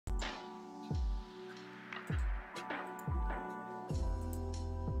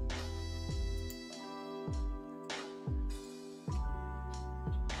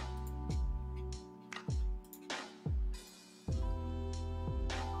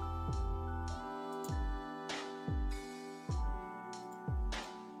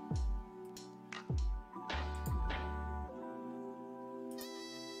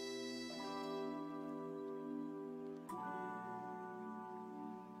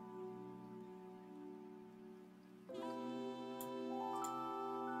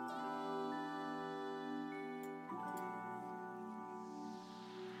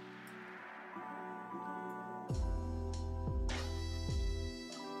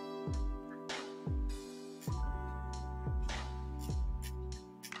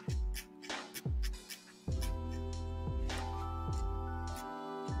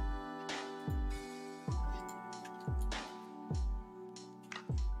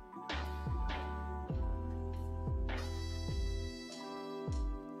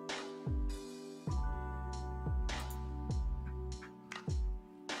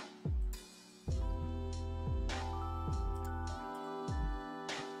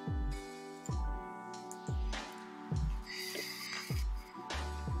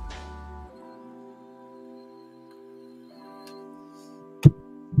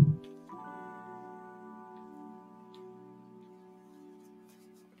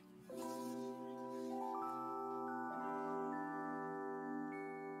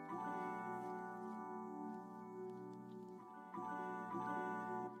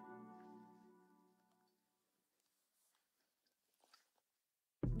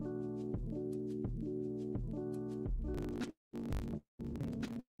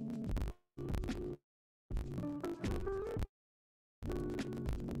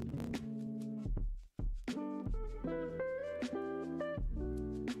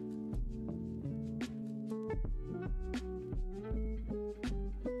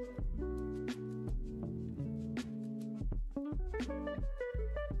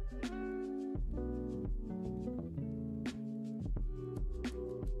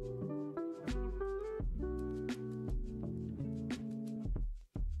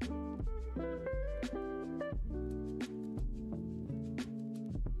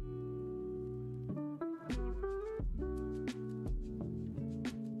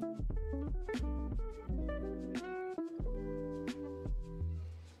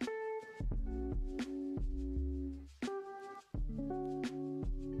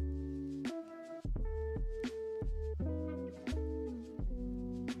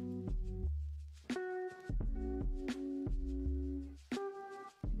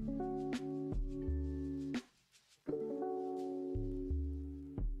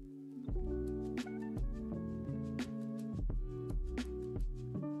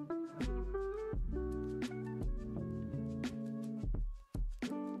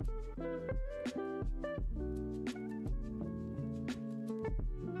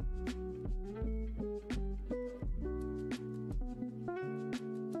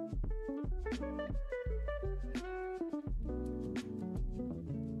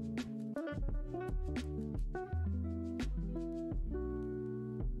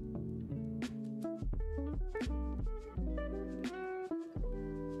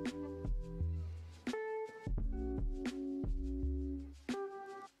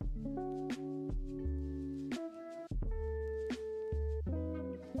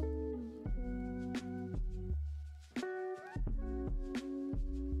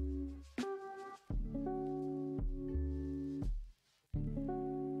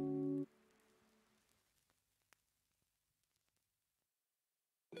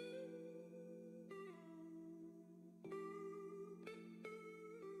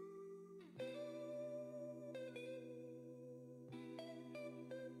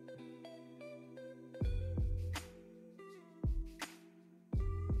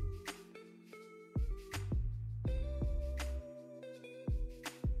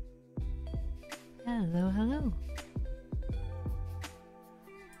Hello, hello.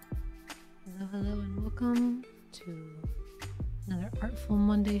 Hello, and welcome to another Artful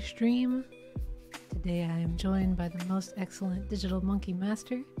Monday stream. Today I am joined by the most excellent digital monkey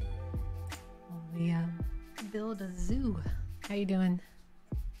master. We build a zoo. How you doing?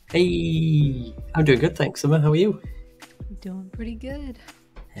 Hey, I'm doing good, thanks, Summer. How are you? Doing pretty good.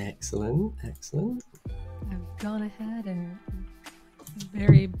 Excellent, excellent. I've gone ahead and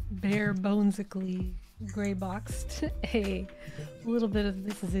very bare bonesically gray boxed a little bit of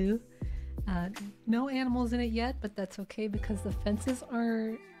this zoo. No animals in it yet, but that's okay because the fences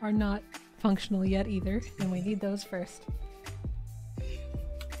are not functional yet either, and we need those first.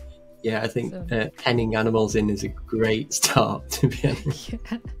 Yeah, I think penning animals in is a great start, to be honest.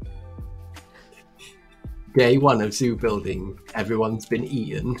 Yeah. Day one of zoo building, everyone's been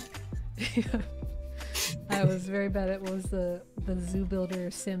eaten. Yeah. I was very bad at what was the zoo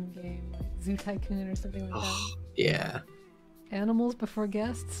builder sim game, like Zoo Tycoon or something like that. Yeah. Animals before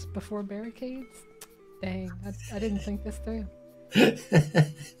guests, before barricades. Dang, I didn't think this through.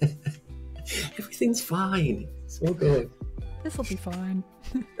 Everything's fine. It's all good. This'll be fine.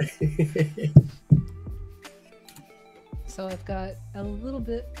 So I've got a little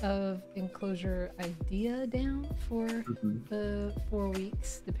bit of enclosure idea down for the 4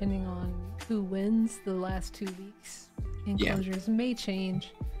 weeks, depending on who wins the last 2 weeks. Enclosures may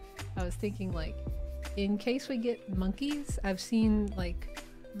change. I was thinking, like, in case we get monkeys, I've seen like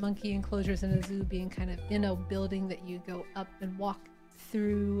monkey enclosures in a zoo being kind of in a building that you go up and walk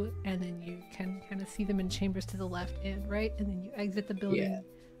through, and then you can kind of see them in chambers to the left and right, and then you exit the building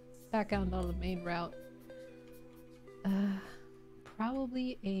back out on the main route.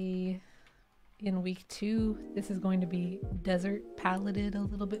 Probably in week 2, this is going to be desert paletted a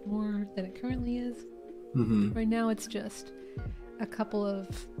little bit more than it currently is. Right now it's just a couple of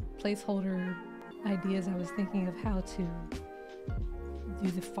placeholder ideas. I was thinking of how to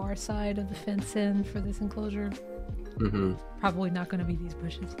do the far side of the fence in for this enclosure. Probably not going to be these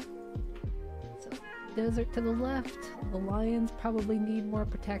bushes. So desert to the left. The lions probably need more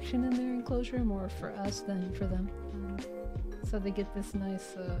protection in their enclosure, more for us than for them. So they get this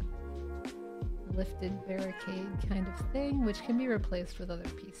nice lifted barricade kind of thing, which can be replaced with other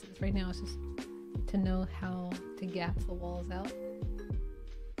pieces. Right now it's just to know how to gap the walls out.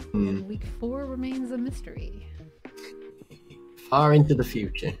 And week 4 remains a mystery. Far into the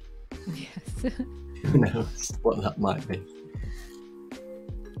future. Yes. Who knows what that might be.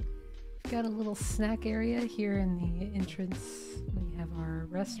 Got a little snack area here in the entrance. We have our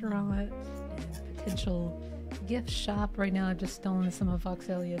restaurant and potential gift shop. Right now I've just stolen some of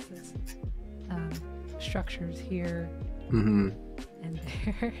Voxelius's structures here and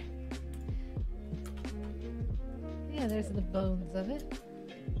there. Yeah, there's the bones of it.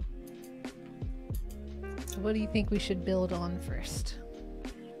 So what do you think we should build on first?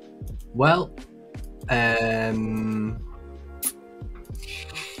 Well, I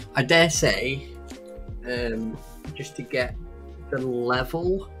dare say, just to get the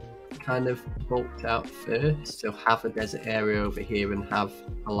level kind of bulked out first, so have a desert area over here and have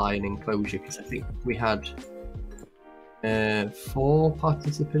a lion enclosure, because I think we had 4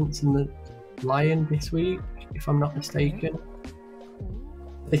 participants in the lion this week, if I'm not mistaken.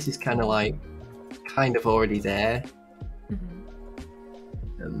 This is kind of already there.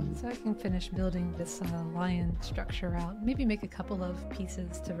 So I can finish building this lion structure out. Maybe make a couple of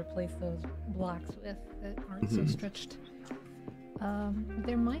pieces to replace those blocks with that aren't so stretched.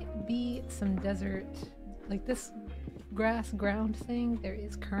 There might be some desert, like this grass ground thing. There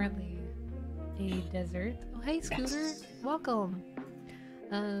is currently a desert. Oh, hey, Scooter. Yes. Welcome.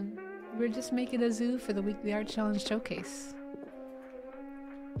 We're just making a zoo for the Weekly Art Challenge Showcase.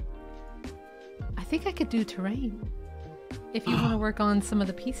 I think I could do terrain. If you want to work on some of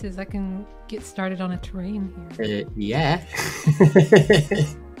the pieces, I can get started on a terrain here. Yeah.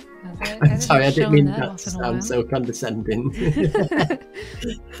 I'm sorry, I didn't mean that to sound so condescending.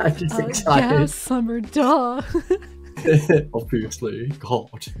 I'm just excited. Yeah, summer, duh. Obviously,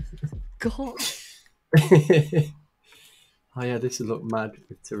 God. God. Oh yeah, this will look mad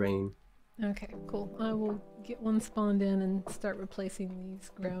with terrain. Okay, cool. I will get one spawned in and start replacing these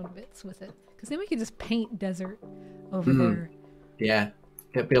ground bits with it. Because then we can just paint desert over there. Yeah,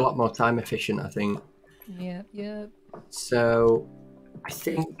 it'd be a lot more time efficient, I think. Yep. So, I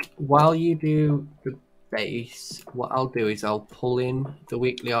think while you do the base, what I'll do is I'll pull in the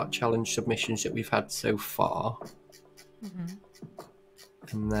Weekly Art Challenge submissions that we've had so far.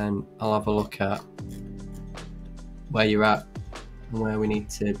 And then I'll have a look at where you're at and where we need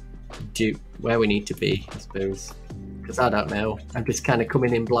to be, I suppose. because I don't know. I'm just kind of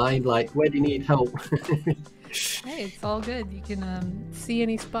coming in blind, like, where do you need help? Hey, it's all good. You can see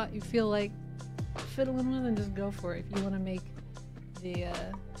any spot you feel like fiddling with and just go for it. If you want to make the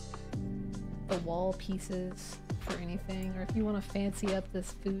wall pieces for anything, or if you want to fancy up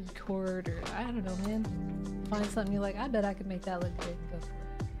this food court, or I don't know, man, find something you're like, I bet I could make that look good, and go for it.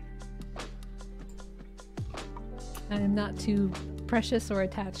 I am not too precious or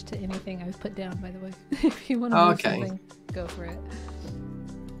attached to anything I've put down, by the way. If you want to move something, go for it.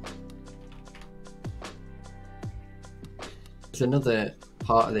 There's another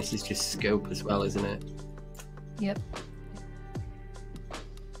part of this is just scope as well, isn't it? Yep.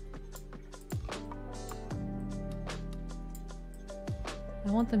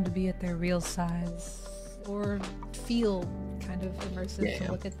 I want them to be at their real size or feel kind of immersive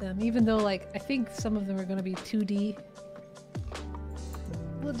to look at them, even though like I think some of them are going to be 2D.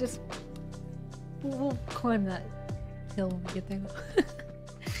 We'll climb that hill when we get there.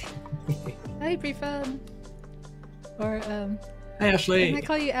 Hi, Prefab. Or hey, Ashley. Can I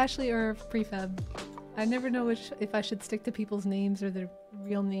call you Ashley or Prefab? I never know if I should stick to people's names or their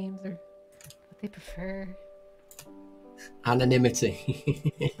real names or what they prefer.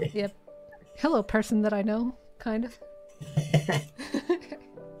 Anonymity. Yep. Hello, person that I know, kind of.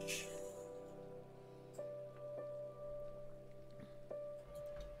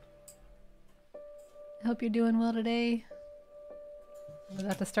 I hope you're doing well today. We're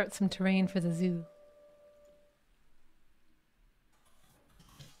about to start some terrain for the zoo.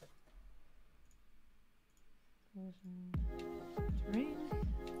 Terrain.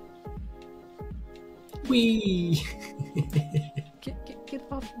 Whee! Get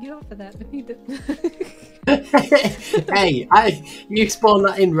off of that. I need to. Hey, you spawned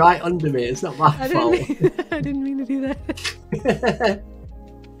that in right under me. It's not my fault. I didn't mean to do that. I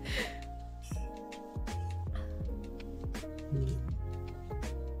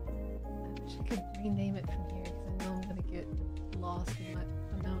wish I could rename it from here because I know I'm gonna get lost in my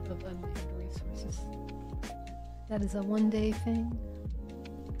amount of unnamed resources. That is a one-day thing.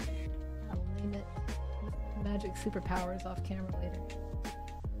 I will name it with magic superpowers off camera later.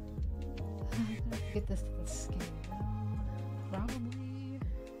 I'm gonna get this to the scale. Probably.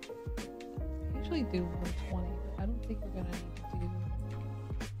 I usually do 120, but I don't think we're gonna need to do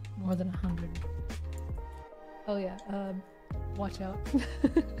more than 100. Oh yeah, watch out. Get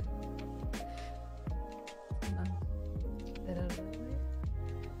that out of the way.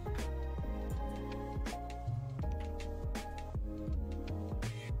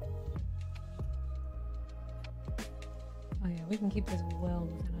 Oh yeah, we can keep this well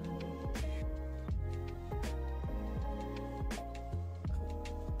within 100.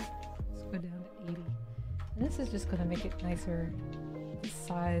 Let's go down to 80. And this is just going to make it nicer, the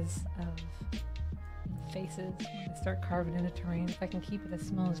size of the faces when I start carving into terrain. If I can keep it as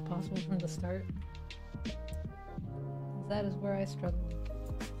small as possible from the start. That is where I struggle.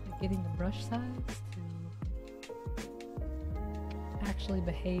 Like getting the brush size to actually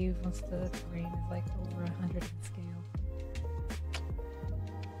behave once the terrain is like over 100 in scale.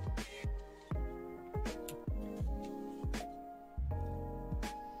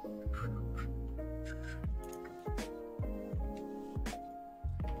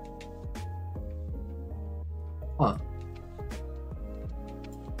 Huh.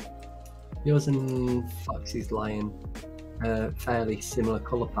 Yours and Foxy's Lion, fairly similar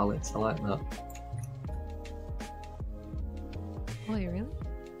colour palettes. I like that. Oh, you really?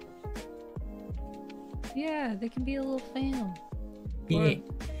 Yeah, they can be a little fam. Yeah. Or,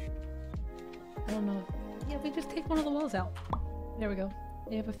 I don't know. Yeah, we just take one of the walls out. There we go.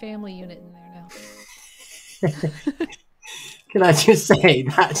 They have a family unit in there now. Can I just say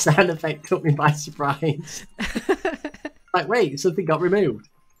that sound effect took me by surprise? Like, wait, something got removed.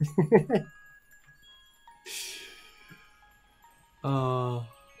 Oh.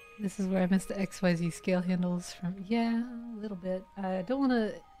 This is where I missed the XYZ scale handles from. Yeah, a little bit. I don't want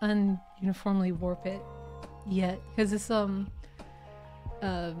to ununiformly warp it yet because it's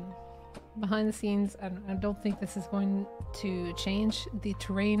behind the scenes. I don't think this is going to change the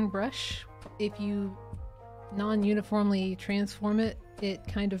terrain brush. If you non-uniformly transform it, it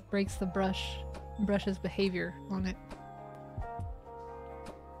kind of breaks the brush's behavior on it.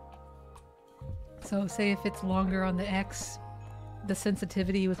 So say if it's longer on the X, the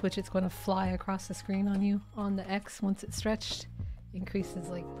sensitivity with which it's going to fly across the screen on you on the X once it's stretched increases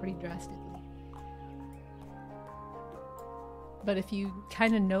like pretty drastically. But if you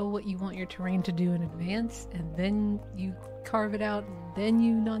kind of know what you want your terrain to do in advance and then you carve it out and then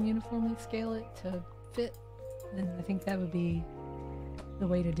you non-uniformly scale it to fit, then I think that would be the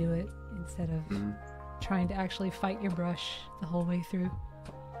way to do it instead of trying to actually fight your brush the whole way through.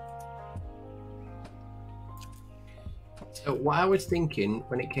 So what I was thinking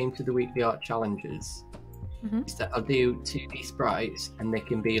when it came to the weekly art challenges is that I'll do 2D sprites, and they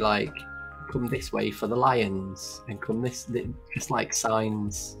can be like, come this way for the lions, and come this, just like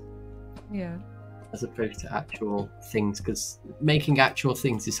signs. Yeah. As opposed to actual things, because making actual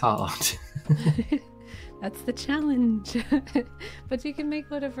things is hard. That's the challenge. But you can make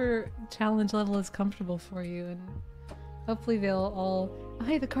whatever challenge level is comfortable for you, and hopefully they'll all... Oh,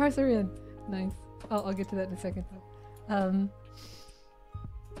 hey, the cars are in. Nice. I'll get to that in a second.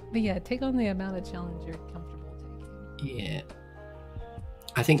 But yeah, take on the amount of challenge you're comfortable taking. Yeah.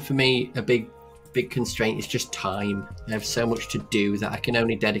 I think for me, a big constraint is just time. I have so much to do that I can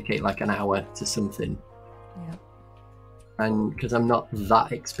only dedicate like an hour to something. Yeah. And because I'm not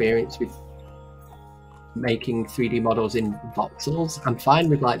that experienced with making 3D models in voxels, I'm fine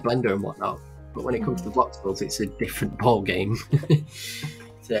with like Blender and whatnot, but when it comes to voxels, it's a different ball game.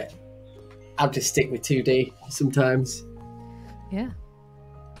 So I'll just stick with 2D sometimes. Yeah.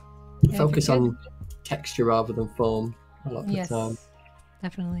 Focus on texture rather than form a lot of the time.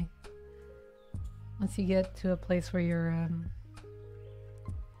 Definitely. Once you get to a place where you're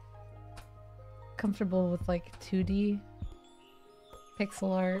comfortable with like 2D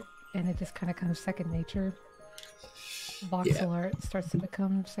pixel art, and it just kind of comes second nature, voxel art starts to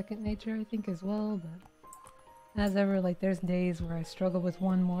become second nature, I think, as well. But as ever, like, there's days where I struggle with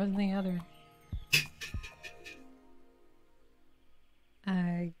one more than the other.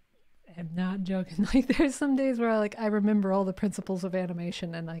 I am not joking. Like, there's some days where I remember all the principles of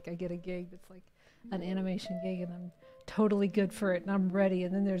animation, and like I get a gig that's like an animation gig, and I'm totally good for it and I'm ready.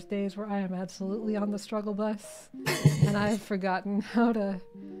 And then there's days where I am absolutely on the struggle bus and I've forgotten how to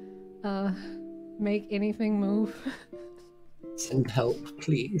make anything move. Send help,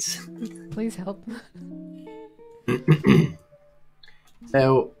 please. Please help.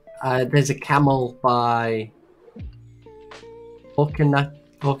 So there's a camel by Orkanatai,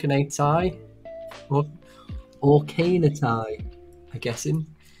 I'm guessing,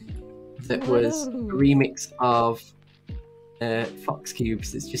 that was a remix of Fox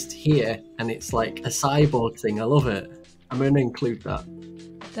Cubes. It's just here, and it's like a cyborg thing. I love it. I'm going to include that.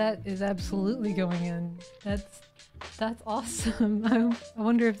 That is absolutely going in. That's awesome. I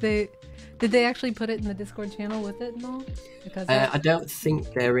wonder if did they actually put it in the Discord channel with it and all? Because I don't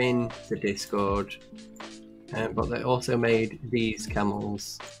think they're in the Discord, but they also made these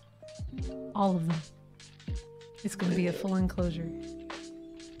camels. All of them. It's going to be a full enclosure.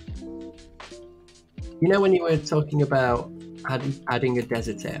 You know when you were talking about adding a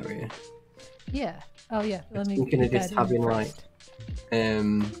desert area? Yeah. Oh yeah. I was thinking of just having like,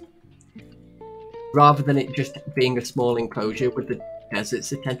 rather than it just being a small enclosure, with the deserts,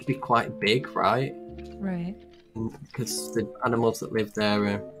 they tend to be quite big, right? Right. Because the animals that live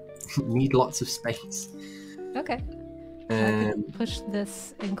there need lots of space. Okay. I could push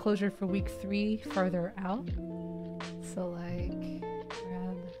this enclosure for week 3 farther out. So like,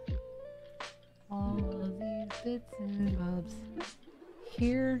 grab all of these bits and bobs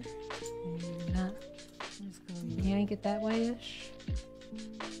here. Maybe not. I'm just gonna yank it that way-ish.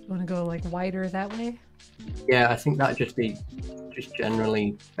 You want to go like wider that way? Yeah, I think that'd just be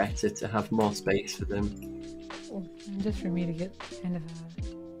generally better to have more space for them. Cool. And just for me to get kind of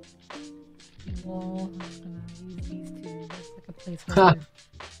a wall, I'm just gonna use these two as like a placeholder.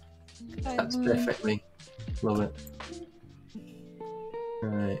 That's perfectly. Love it.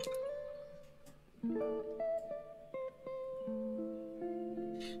 Alright.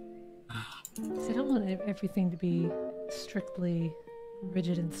 So I don't want everything to be strictly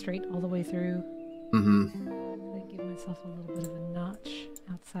rigid and straight all the way through. Mm-hmm. I give myself a little bit of a notch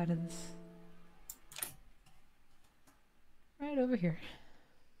outside of this. Right over here.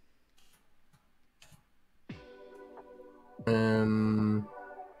 And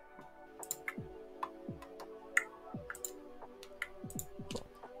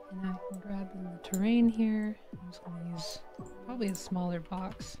I can grab in the terrain here. I'm just going to use probably a smaller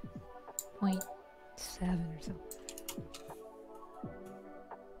box, 0.7 or so.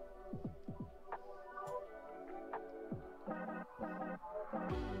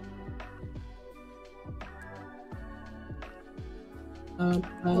 Oh,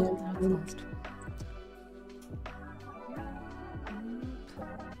 now it's lost.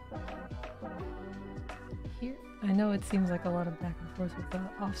 Here, I know it seems like a lot of back and forth with the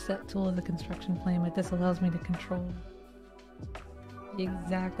offset tool of the construction plane, but this allows me to control the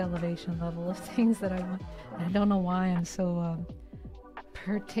exact elevation level of things that I want. And I don't know why I'm so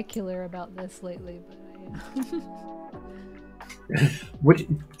particular about this lately, but I am. Do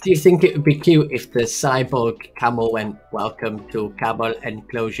you think it would be cute if the cyborg camel went, "Welcome to camel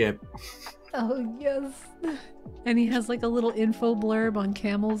enclosure"? Oh, yes. And he has like a little info blurb on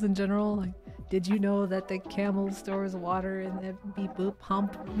camels in general. Like, did you know that the camel stores water in the beep boop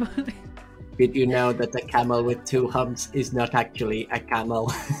hump? Did you know that the camel with 2 humps is not actually a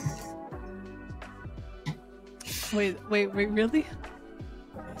camel? Wait, really?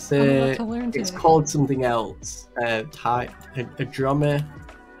 It's, I'm about to learn it's today. called something else. A dromedary.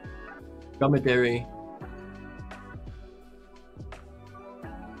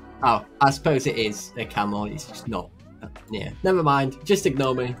 Oh, I suppose it is a camel. It's just not. Yeah, never mind. Just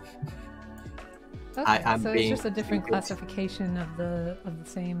ignore me. Okay, I'm so it's being just a different stupid. classification of the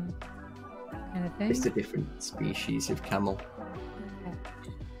same kind of thing. Just a different species of camel. Okay.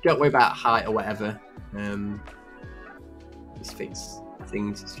 Don't worry about height or whatever. Just fix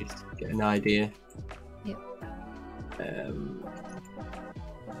things. Just to get an idea. Yep.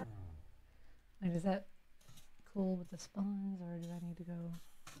 Wait, is that cool with the spawns, or do I need to go?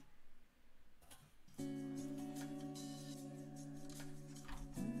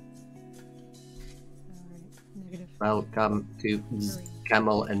 Alright, negative. Welcome to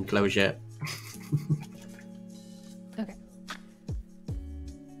camel enclosure. Okay.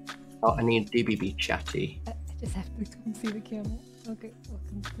 Oh, I need DBB chatty. I just have to come see the camel. Okay,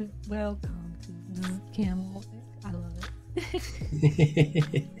 welcome to the camel. I love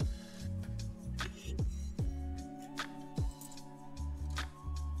it.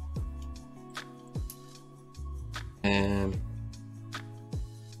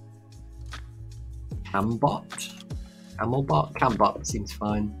 Cambot seems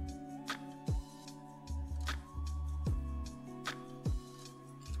fine.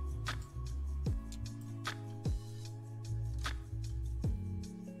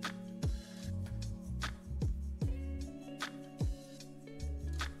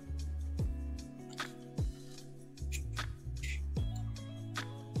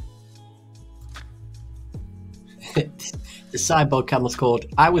 The cyborg camel's called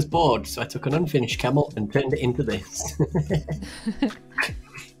 "I was bored, so I took an unfinished camel and turned it into this."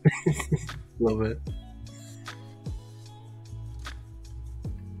 Love it.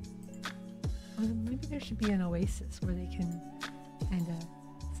 Maybe there should be an oasis where they can kind of,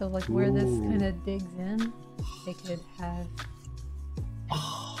 so like where this kind of digs in, they could have.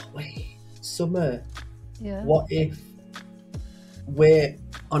 Oh wait, Summer. Yeah. What if we're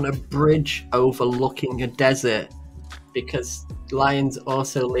on a bridge overlooking a desert? Because lions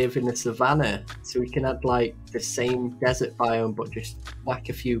also live in the savannah, so we can have like the same desert biome, but just whack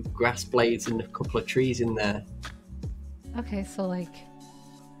a few grass blades and a couple of trees in there. Okay, so like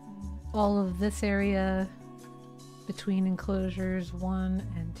all of this area between enclosures 1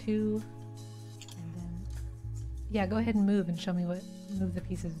 and 2, and then yeah, go ahead and move the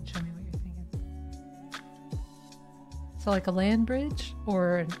pieces and show me what you're thinking. So like a land bridge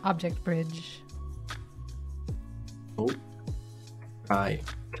or an object bridge? Oh, right.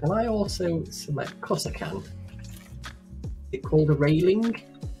 Can I also select? Of course I can. Is it called a railing? It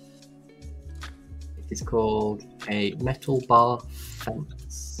is called a metal bar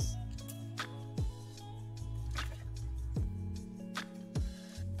fence.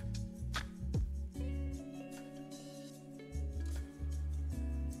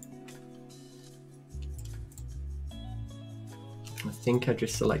 I think I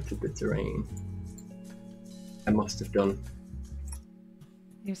just selected the terrain. I must have done.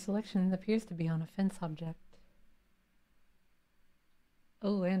 Your selection appears to be on a fence object.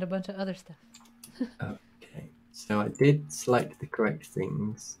 Oh, and a bunch of other stuff. Okay, so I did select the correct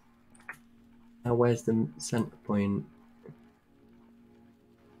things. Now where's the center point?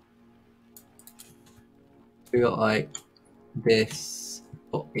 We got like this,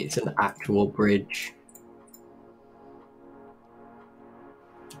 but it's an actual bridge.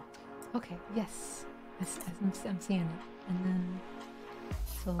 Okay, yes. I'm seeing it. And then,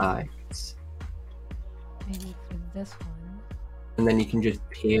 so Right. maybe for this one. And then you can just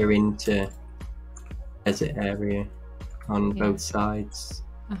peer into desert area on both sides.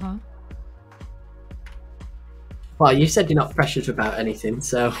 Uh-huh. Well, you said you're not precious about anything,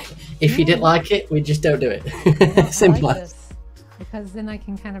 so if you didn't like it, we just don't do it. No, Simple. I like this, because then I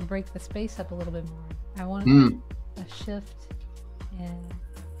can kind of break the space up a little bit more. I want a shift, and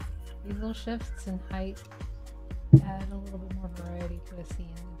these little shifts in height add a little bit more variety to a scene.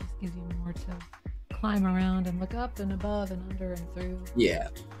 It just gives you more to climb around and look up and above and under and through. Yeah.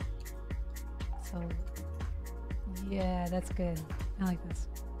 So, yeah, that's good. I like this.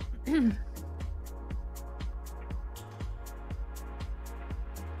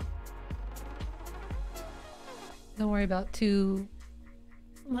 Don't worry about too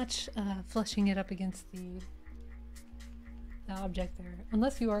much flushing it up against the object there.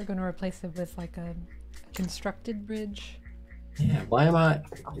 Unless you are going to replace it with like a constructed bridge. Yeah, why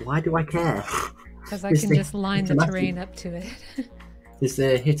do I care? Because I can just line the terrain up to it. There's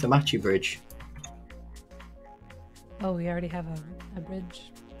the Hitamachi bridge. Oh, we already have a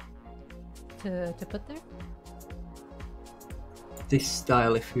bridge to put there? This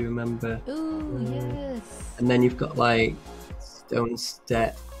style, if you remember. Ooh, yes. And then you've got like stone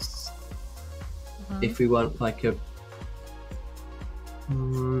steps. If we want like a...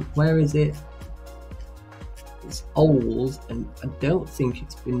 where is it? It's old, and I don't think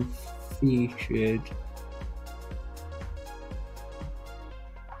it's been featured.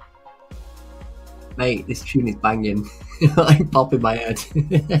 Mate, this tune is banging. Like popping my head.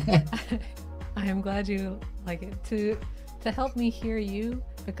 I am glad you like it. To help me hear you,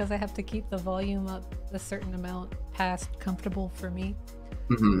 because I have to keep the volume up a certain amount past comfortable for me,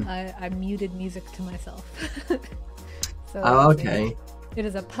 I muted music to myself. So okay. It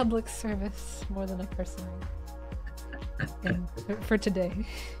is a public service more than a personal thing for today.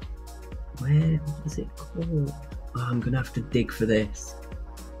 Where was it called? Oh, I'm gonna have to dig for this.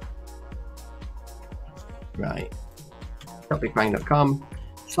 Right.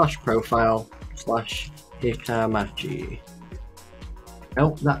 topicbang.com/profile/Hitamachi.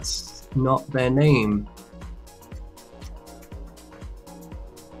 Nope, that's not their name.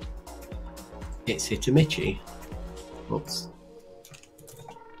 It's Hitamichi. Oops.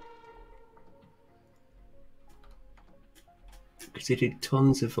 Because he did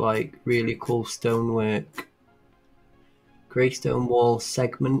tons of like really cool stonework. Greystone wall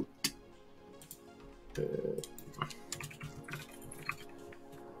segment.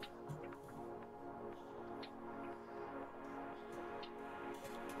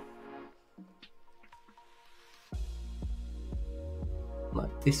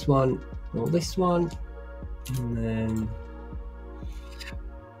 Like this one, or this one, and then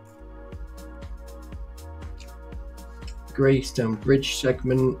Greystone bridge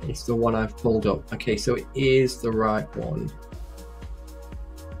segment is the one I've pulled up. Okay, so it is the right one.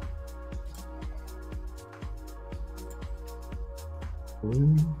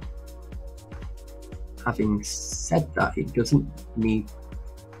 Having said that, it doesn't need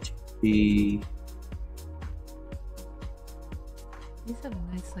to be... These have a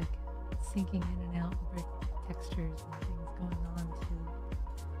nice like sinking in and out brick textures and things going on too.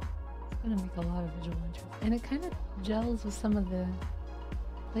 It's gonna make a lot of visual interest, and it kind of gels with some of the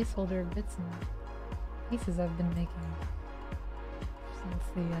placeholder bits and pieces I've been making since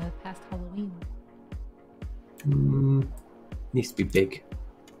the past Halloween. Needs to be big.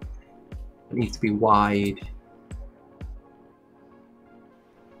 It needs to be wide.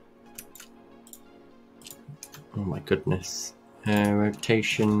 Oh my goodness.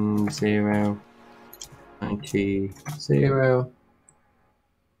 Rotation 0, 90, 0.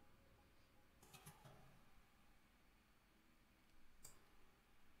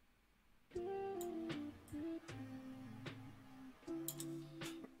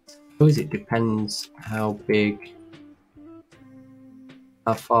 I suppose it depends how big,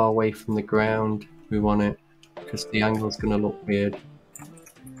 how far away from the ground we want it, because the angle's going to look weird.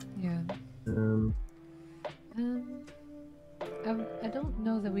 Yeah. I don't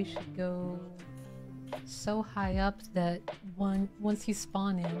know that we should go so high up that once you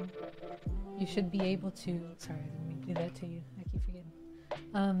spawn in, you should be able to... Sorry, I didn't mean to do that to you. I keep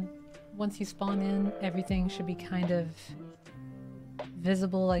forgetting. Once you spawn in, everything should be kind of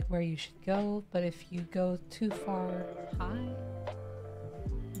visible, like where you should go. But if you go too far high,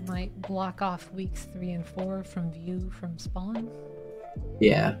 you might block off weeks 3 and 4 from view from spawn.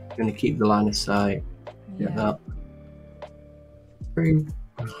 Yeah, I'm going to keep the line of sight. Get that. Pretty...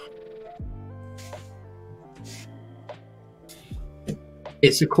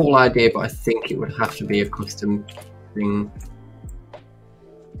 It's a cool idea, but I think it would have to be a custom thing.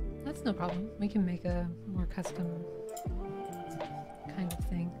 That's no problem. We can make a more custom kind of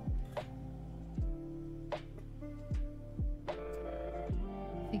thing. I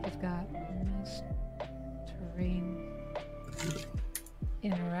think I've got a nice terrain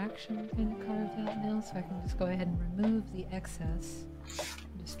interaction kind of carved out now, so I can just go ahead and remove the excess,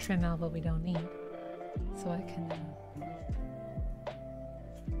 just trim out what we don't need, so I can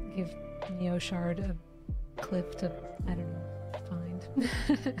give Neoshard a cliff to, I don't know, find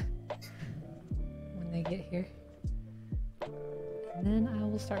when they get here. And then I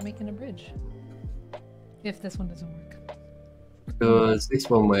will start making a bridge, if this one doesn't work. Does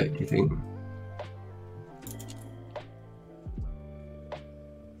this one work, do you think?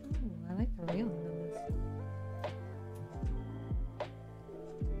 Ooh, I like the railing on this.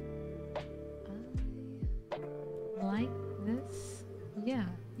 Yeah,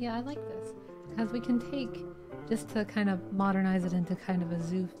 yeah, I like this. Because we can take, just to kind of modernize it into kind of a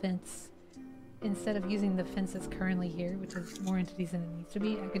zoo fence, instead of using the fence that's currently here, which is more entities than it needs to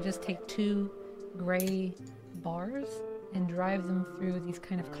be, I could just take 2 gray bars and drive them through these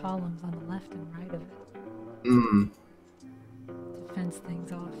kind of columns on the left and right of it. To fence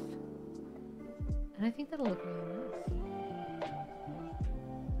things off. And I think that'll look really nice.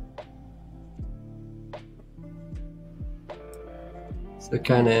 So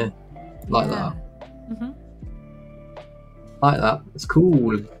kind of like that. Mm-hmm. Like that. It's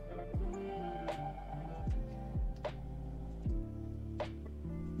cool.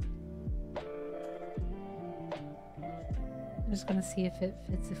 I'm just gonna see if it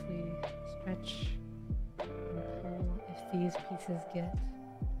fits if we stretch and pull, if these pieces get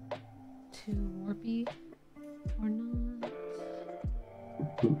too warpy or not.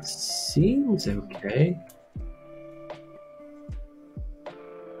 It seems okay.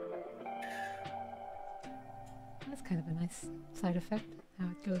 That's kind of a nice side effect, how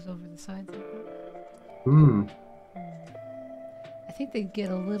it goes over the sides like that. I think they get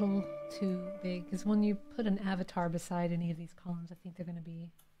a little too big, because when you put an avatar beside any of these columns, I think they're going to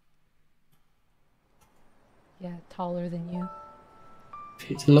be, yeah, taller than you.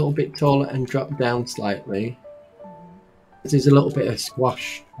 It's a little bit taller and drop down slightly. There's a little bit of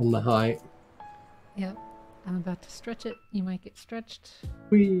squash on the height. Yep. I'm about to stretch it. You might get stretched.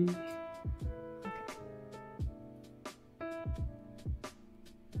 Whee! Okay.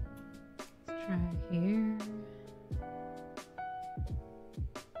 Let's try here.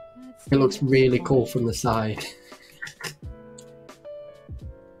 It looks really cool from the side.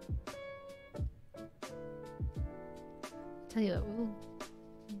 Tell you what,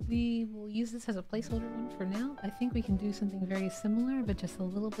 we will use this as a placeholder one for now. I think we can do something very similar, but just a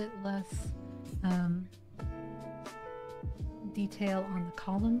little bit less detail on the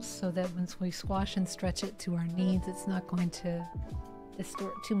columns, so that once we squash and stretch it to our needs, it's not going to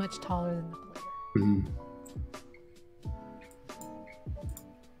distort too much taller than the player.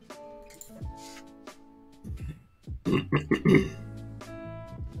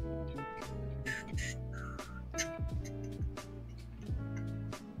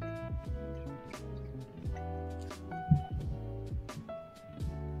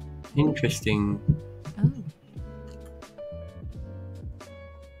 Interesting. Oh.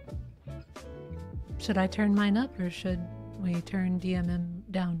 Should I turn mine up, or should we turn DMM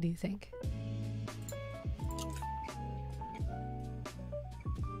down, do you think?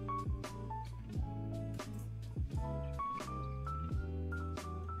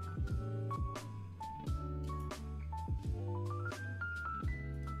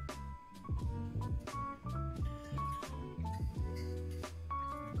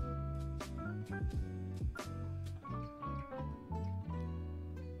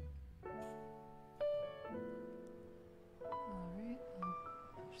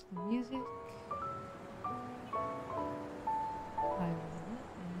 The music. And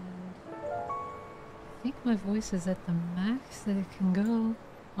I think my voice is at the max that it can go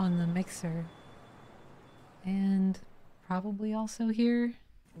on the mixer, and probably also here.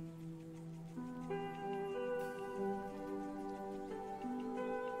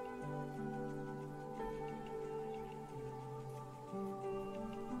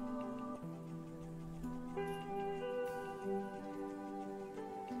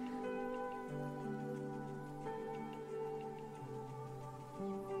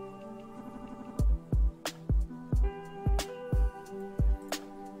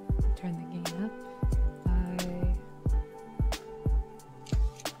 Turn the gain up by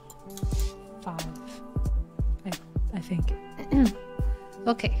 5, I think.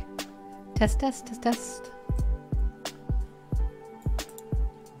 Okay. Test, test, test, test.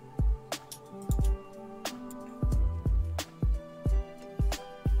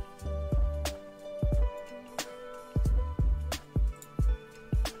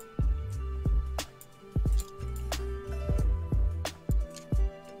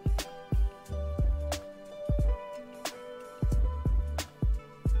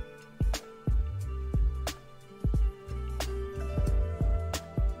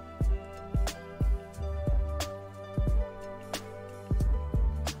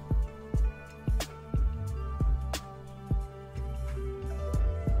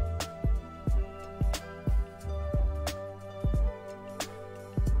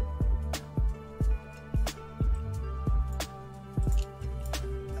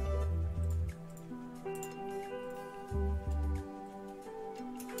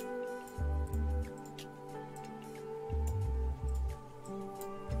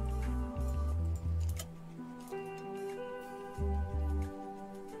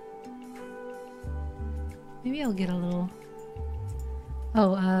 Maybe I'll get a little...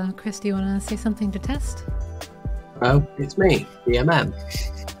 Oh, Chris, do you want to say something to test? Oh, it's me, the MM.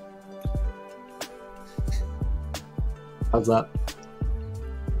 How's that?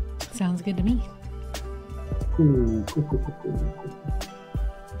 Sounds good to me. Cool.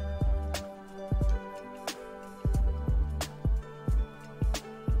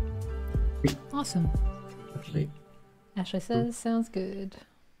 Awesome. Actually, Ashley says, sounds good.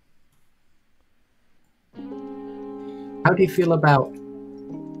 how do you feel about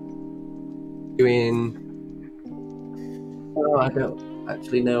doing... Oh, I don't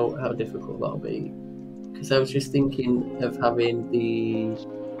actually know how difficult that'll be. Because I was just thinking of having the...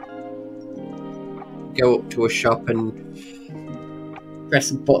 Go up to a shop and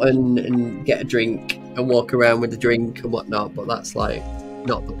press a button and get a drink and walk around with a drink and whatnot, but that's like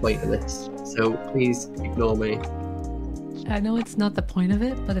not the point of this. So please ignore me. I know it's not the point of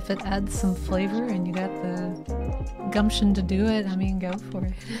it, but if it adds some flavor and you got the gumption to do it, I mean, go for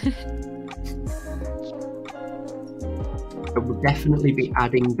it. I will definitely be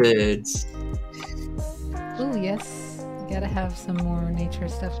adding birds. Oh, yes. You gotta have some more nature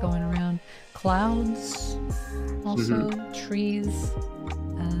stuff going around. Clouds, also trees.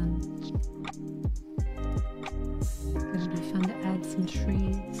 Gonna be fun to add some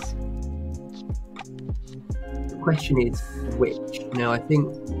trees. The question is which. Now I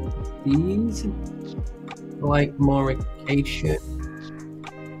think these are like more acacia.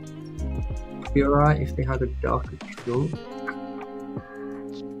 Be alright if they had a darker trunk.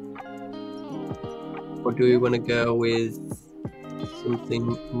 Or do we want to go with something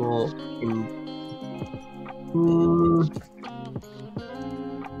more in...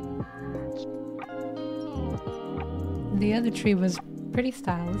 The other tree was pretty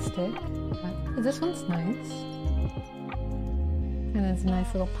stylistic, but this one's nice. And it's a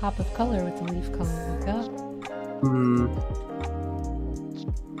nice little pop of color with the leaf color we got.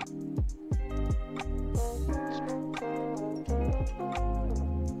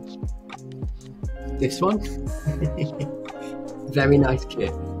 This one? Very nice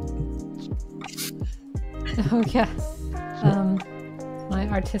kit. Oh yeah. My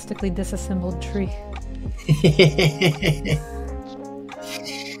artistically disassembled tree. It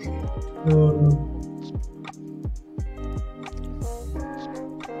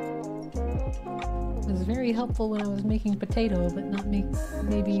was very helpful when I was making potato, but not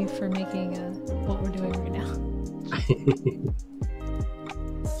maybe for making what we're doing right now.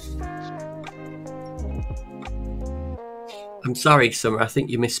 I'm sorry, Summer, I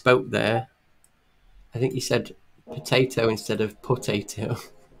think you misspoke there. I think you said potato instead of potato.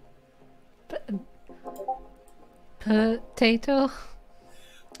 Potato?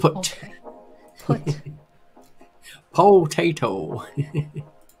 Okay. Potato.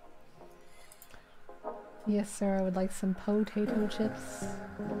 Yes, sir, I would like some potato chips.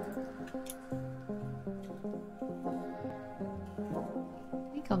 I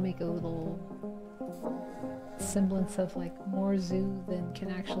think I'll make a little semblance of like more zoo than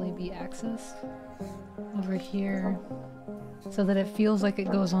can actually be accessed over here, so that it feels like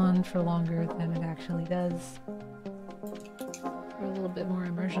it goes on for longer than it actually does, for a little bit more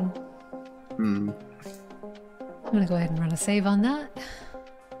immersion. I'm gonna go ahead and run a save on that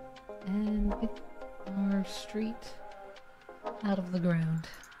and get our street out of the ground.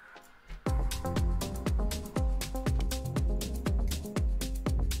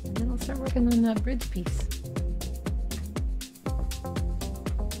 And then I'll start working on that bridge piece.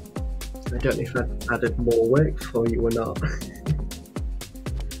 I don't know if I've added more work for you or not.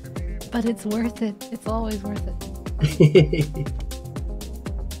 But it's worth it. It's always worth it.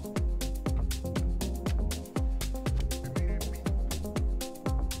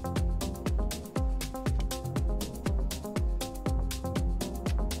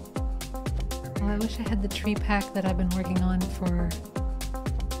 Well, I wish I had the tree pack that I've been working on for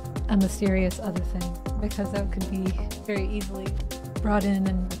a mysterious other thing, because that could be very easily brought in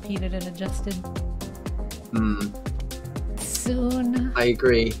and repeated and adjusted. Soon. I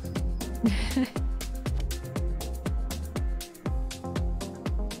agree.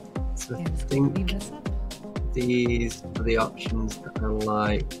 So I think these are the options that are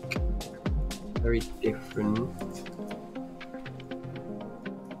like very different.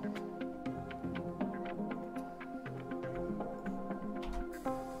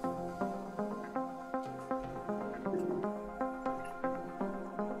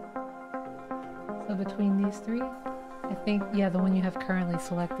 So between these three, I think, yeah, the one you have currently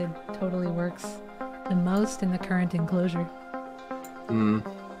selected totally works the most in the current enclosure.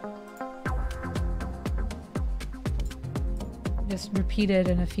 Just repeat it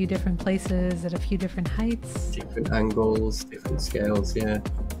in a few different places at a few different heights. Different angles, different scales, yeah.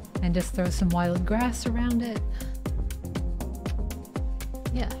 And just throw some wild grass around it.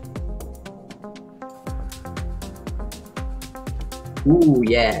 Yeah. Ooh,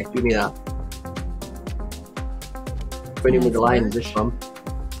 yeah, give me that. Printing with the lines, this one.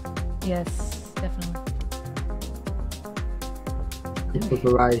 Yes, definitely. Different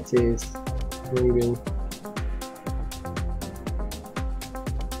varieties, maybe.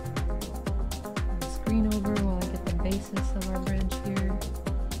 Screen over while I get the basis of our bridge here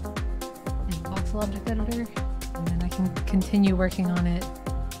in voxel object editor, and then I can continue working on it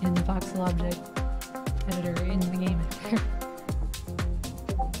in the voxel object editor in the game editor.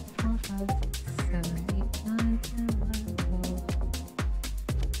 4, 5, 7, 8, 9, 10, 11,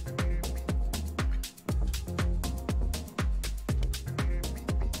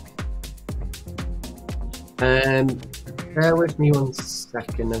 12. Bear with me 1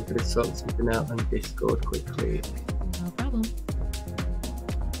 second. I'm going to sort something out on Discord quickly. No problem.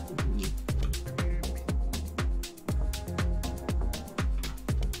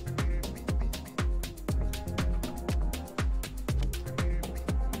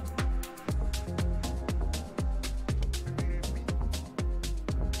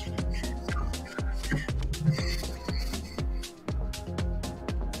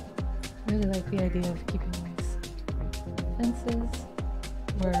 I really like the idea of keeping these fences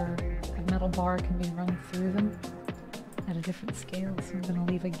where a metal bar can be run through them at a different scale, so I'm going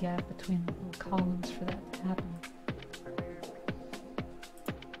to leave a gap between the little columns for that to happen.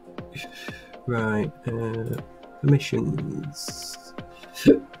 Right, permissions.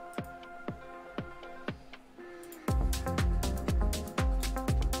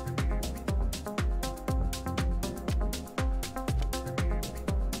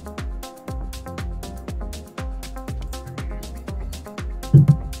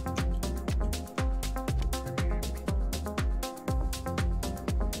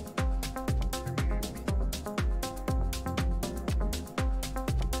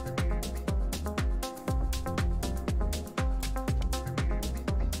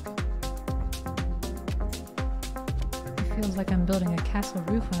 It feels like I'm building a castle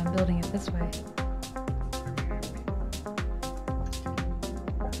roof when I'm building it this way.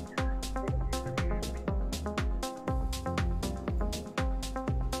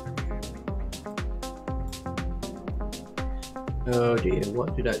 Oh dear,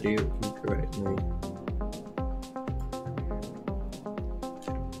 what did I do incorrectly?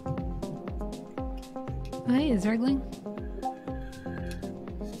 Hi, Zergling.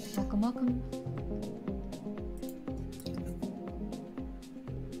 Welcome, welcome.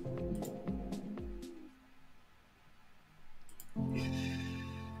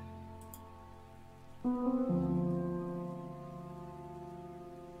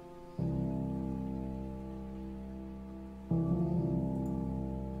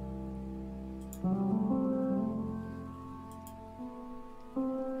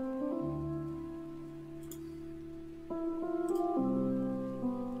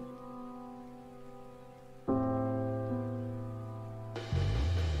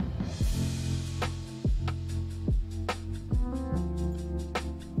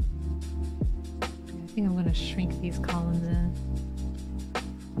 I think I'm going to shrink these columns in.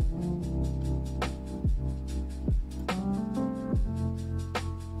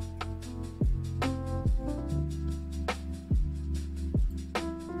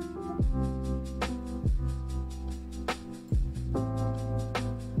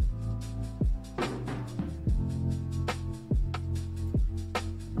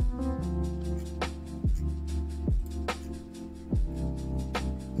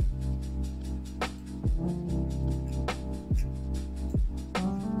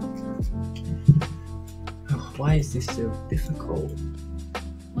 Why is this so difficult?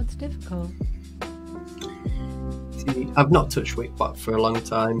 What's difficult? See, I've not touched Wikibot for a long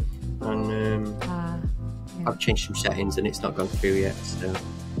time, and Yeah. I've changed some settings and it's not gone through yet, so...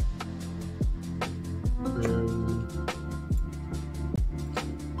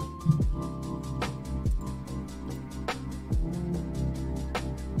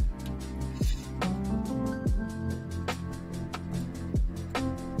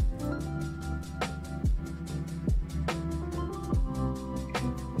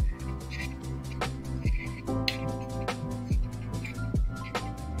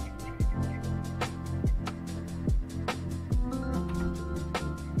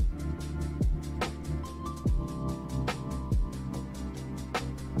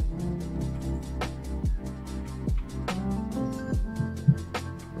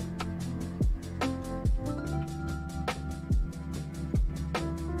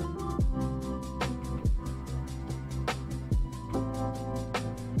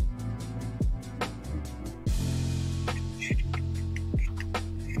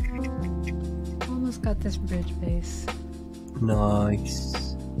 this bridge base.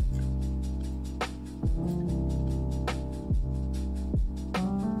 Nice.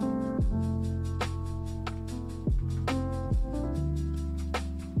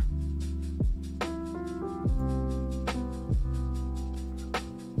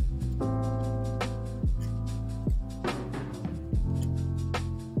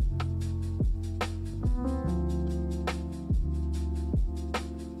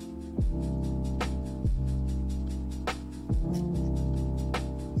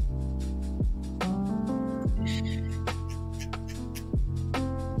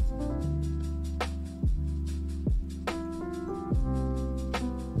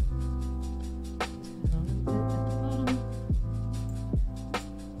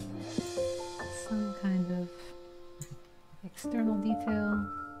 External detail.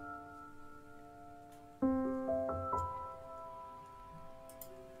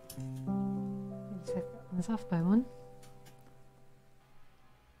 Check that one's off by one.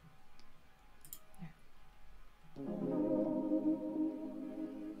 There.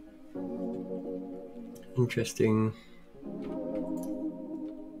 Interesting.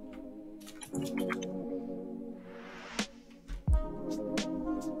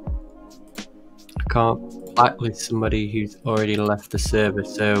 I can't blacklist somebody who's already left the server,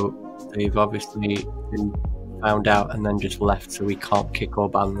 so they've obviously been found out and then just left, so we can't kick or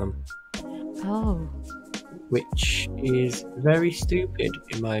ban them. Oh. Which is very stupid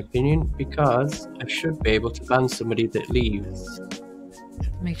in my opinion, because I should be able to ban somebody that leaves.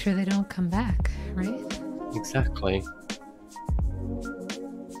 Make sure they don't come back, right? Exactly.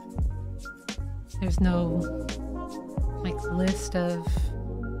 There's no like list of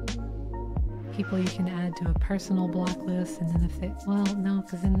people you can add to a personal block list, and then if they, well, no,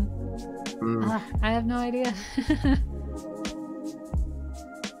 because then I have no idea.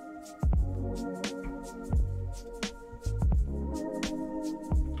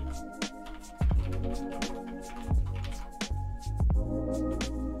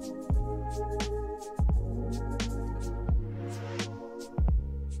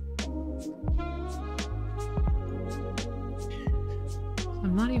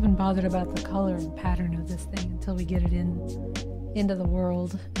 I'm not even bothered about the color and pattern of this thing until we get it into the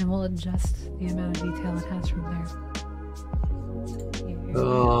world, and we'll adjust the amount of detail it has from there.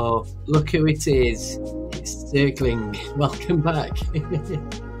 Oh, look who it is. It's circling. Welcome back. How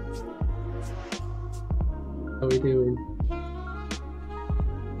are we doing?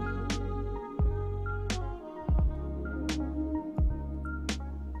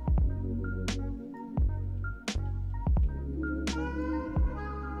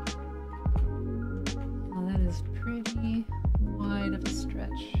 Pretty wide of a stretch.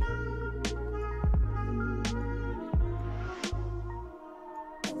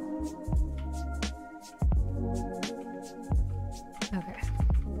 Okay.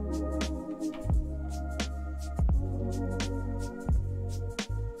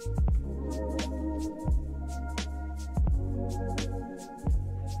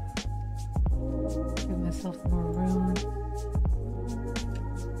 Give myself more room.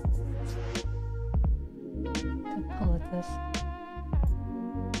 Pull at this.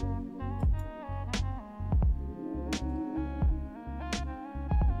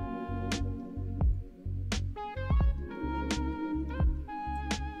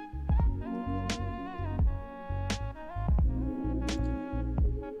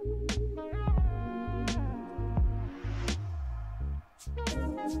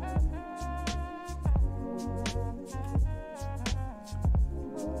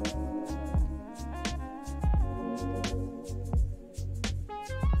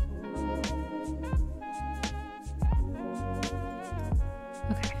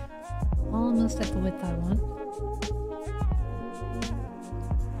 Okay, almost at the width I want.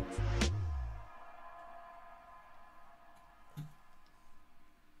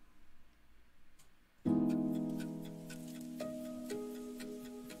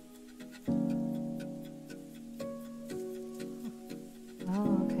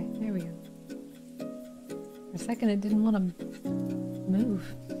 Oh, okay, there we go. For a second it didn't want to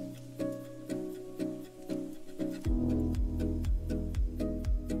move.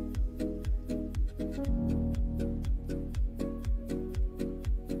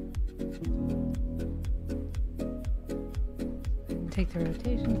 Take the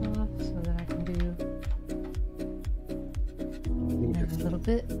rotations off so that I can do a little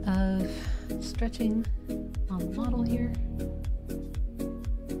bit of stretching on the model here.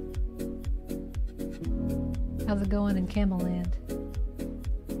 How's it going in Camel Land?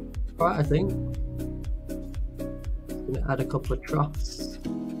 Right, I think. Gonna add a couple of troughs.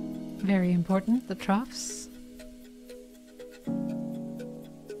 Very important, the troughs.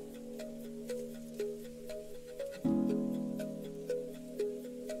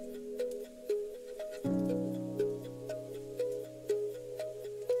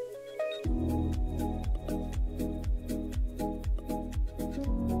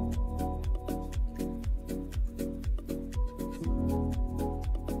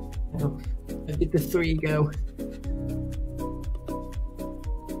 Where did the 3 go?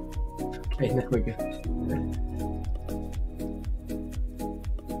 Okay, there we go.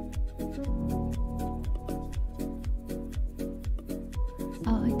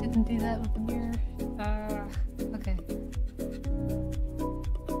 Oh, I didn't do that with the mirror. Okay.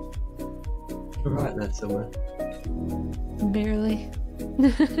 You're right there somewhere. Barely.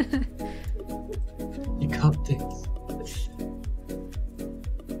 You got this.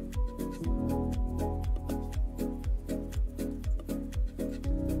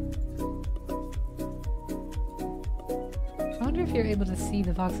 I wonder if you're able to see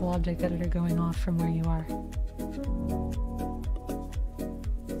the voxel object editor going off from where you are.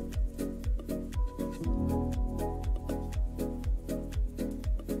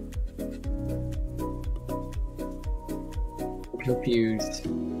 Confused.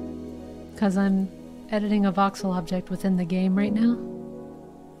 Because I'm editing a voxel object within the game right now.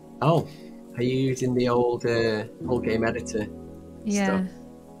 Oh, are you using the old game editor? Yeah. Stuff?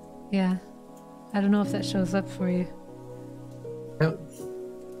 Yeah. I don't know if that shows up for you. I don't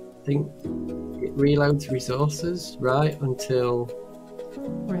think it reloads resources, right? Until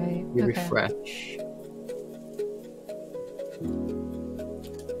Right. you Okay. refresh.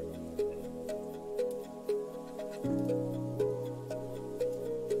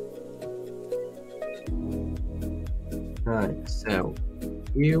 Right, so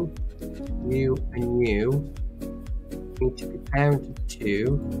you, and you need to be parented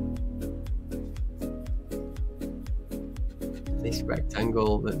to this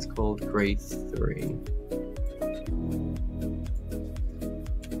rectangle that's called grade 3.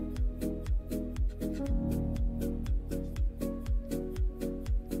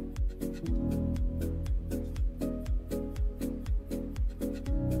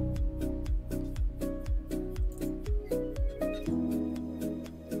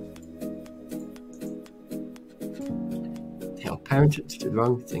 Parented to the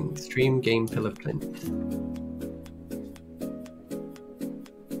wrong thing. Stream game pillar plinth.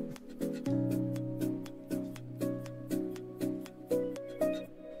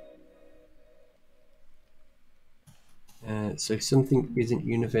 So something isn't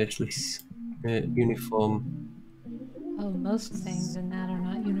universally uniform. Oh, most things in that are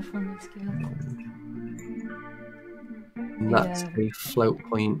not uniformly scaled. And that's a float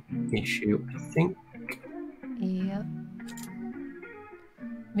point issue, I think. Yep.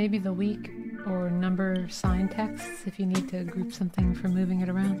 Maybe the week or number sign texts if you need to group something for moving it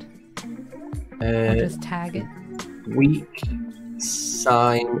around. Or just tag it. Week,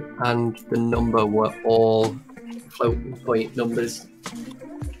 sign, and the number were all floating point numbers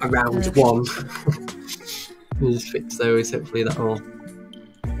around 1. We'll just fix those, hopefully that'll...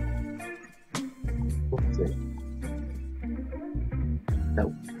 What's it?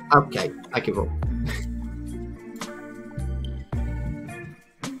 No. Okay, I give up.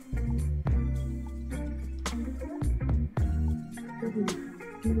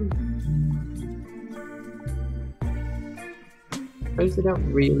 I suppose they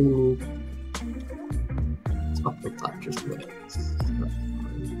don't really need top of that, just works.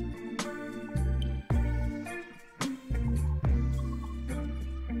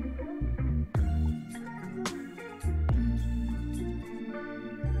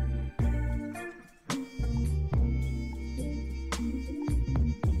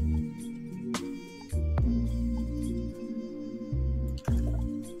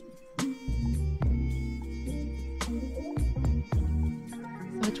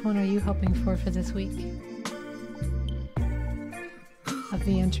 Which one are you hoping for this week? Of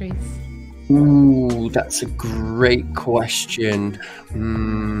the entries? Ooh, that's a great question.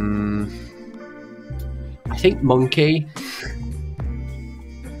 I think monkey.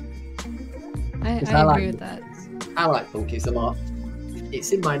 I agree with that. I like monkeys a lot.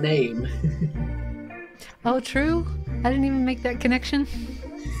 It's in my name. Oh, true? I didn't even make that connection.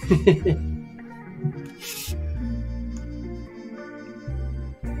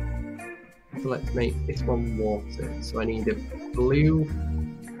 So let's make this one water. So I need a blue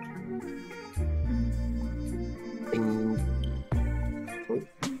thing. Oh,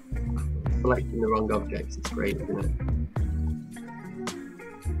 selecting the wrong objects is great, isn't it?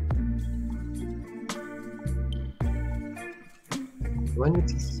 Do I need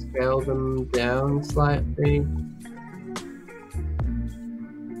to scale them down slightly?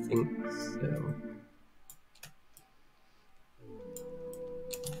 I think so.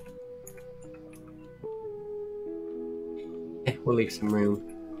 Yeah, we'll leave some room.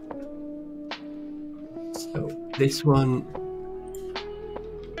 So this one.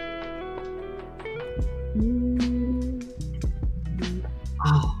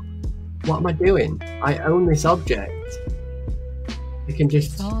 Oh, what am I doing? I own this object. I can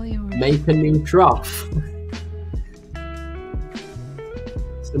just make a new trough.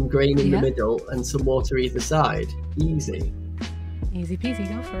 Some grain in the middle and some water either side. Easy. Easy peasy,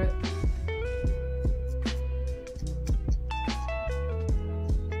 go for it.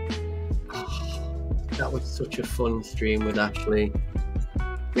 That was such a fun stream with Ashley.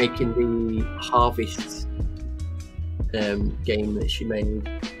 Making the harvest game that she made.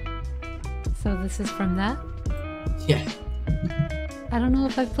 So this is from that? Yeah. I don't know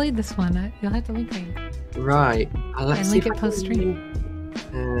if I've played this one. You'll have to link me. Right. And link it post-stream.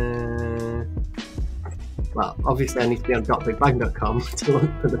 Well, obviously I need to be on dotbigbang.com to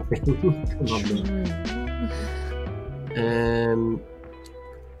look for the thing. Come on.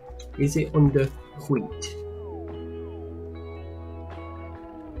 Is it under wheat?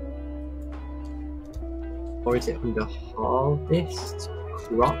 Or is it under harvest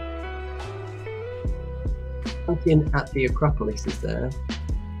crop? Looking at the Acropolis is there.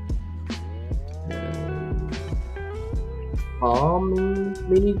 Farming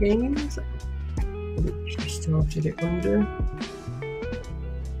mini games? Which I started it under.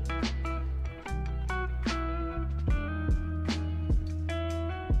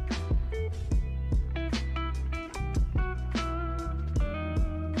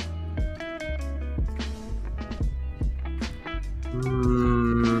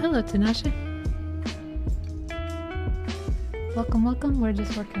 Hello, Tinashe. Welcome, welcome. We're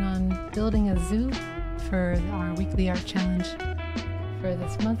just working on building a zoo for our weekly art challenge for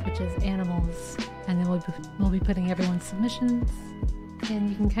this month, which is animals. And then we'll be putting everyone's submissions. And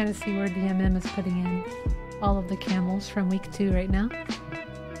you can kind of see where DMM is putting in all of the camels from week 2 right now.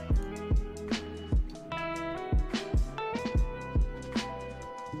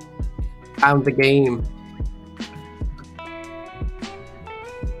 Found the game.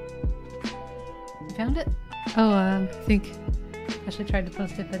 You found it? Oh, I think I should try to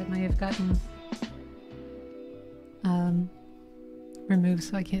post it, but it might have gotten removed,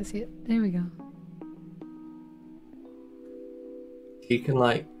 so I can't see it. There we go. You can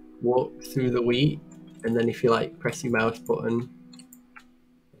like walk through the wheat, and then if you like press your mouse button,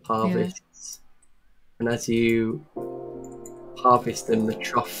 harvests, and as you harvest them, the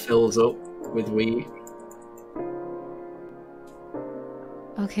trough fills up with wheat.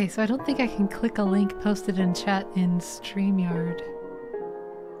 Okay, so I don't think I can click a link posted in chat in StreamYard.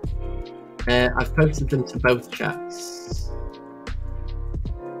 I've posted them to both chats.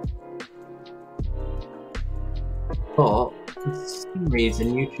 But for some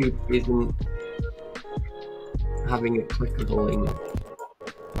reason YouTube isn't having a clickable link,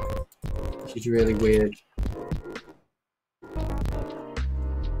 which is really weird.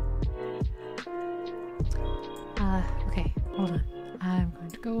 Okay, hold on. I'm going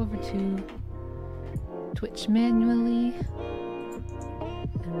to go over to Twitch manually,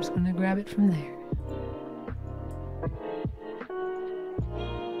 and I'm just going to grab it from there.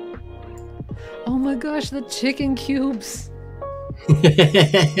 Oh my gosh, the chicken cubes! This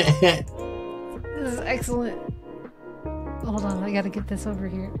is excellent. Hold on, I gotta get this over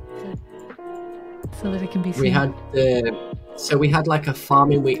here so that it can be seen. We had like a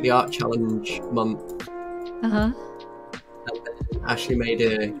farming weekly art challenge month. And then Ashley made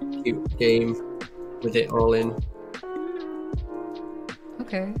a cute game with it all in.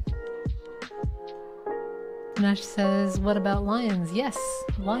 Okay. Nash says, what about lions? Yes,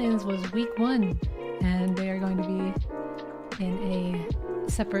 lions was week 1, and they are going to be in a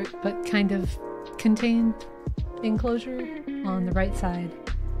separate but kind of contained enclosure on the right side.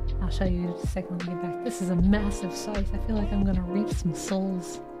 I'll show you in a second when we get back. This is a massive scythe. I feel like I'm gonna reap some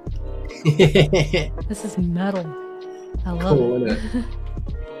souls. This is metal. I love cool, it. Isn't it?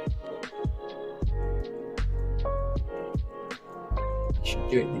 Should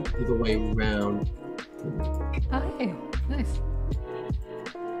do it the other way around. Oh, hey, nice.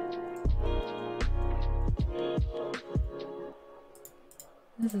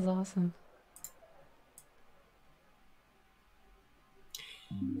 This is awesome.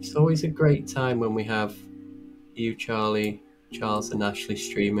 It's always a great time when we have you, Charlie, Charles, and Ashley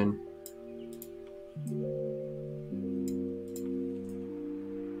streaming.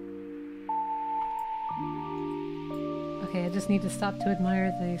 Okay, I just need to stop to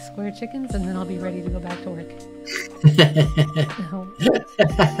admire the square chickens, and then I'll be ready to go back to work. Oh.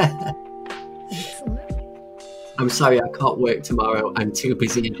 Excellent. I'm sorry, I can't work tomorrow. I'm too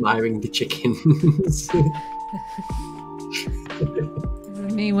busy admiring the chickens. This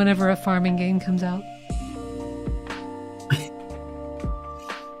is me whenever a farming game comes out.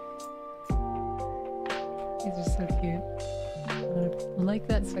 These are so cute. I'm gonna like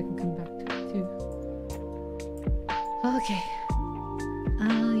that so I can come back to it too. Okay.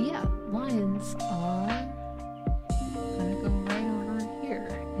 Yeah, lions are gonna go right over here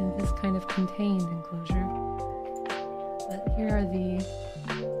in this kind of contained enclosure. But here are the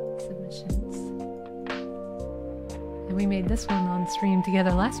submissions. And we made this one on stream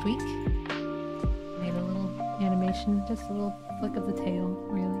together last week. Made a little animation, just a little flick of the tail,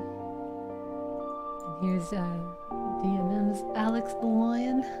 really. And here's DMM's Alex the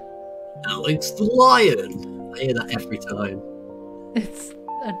Lion. Alex the Lion! I hear that every time. It's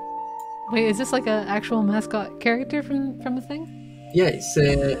a... Wait, is this like an actual mascot character from a thing? Yeah, it's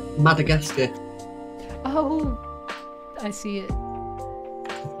Madagascar. Oh, I see it.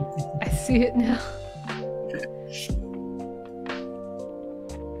 I see it now.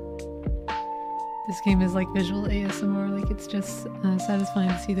 This game is like visual ASMR, like it's just satisfying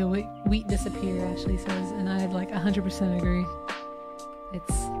to see the wheat disappear, Ashley says, and I like 100% agree.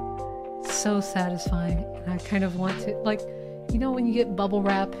 It's so satisfying, and I kind of want to, like, you know when you get bubble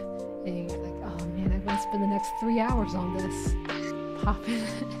wrap, and you're like, oh man, I'm going to spend the next 3 hours on this. Popping.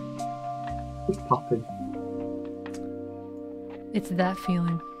 It's popping. It's that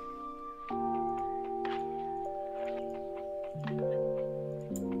feeling.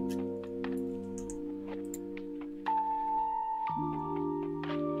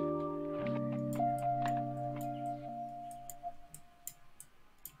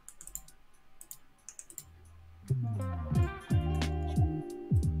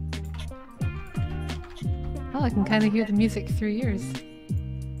 Oh, I can kind of hear the music through yours.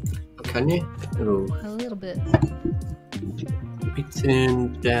 Oh, can you? Oh. A little bit. Let me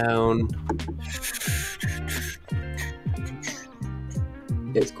turn down.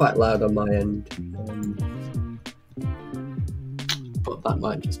 It's quite loud on my end. But that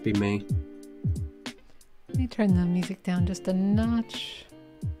might just be me. Let me turn the music down just a notch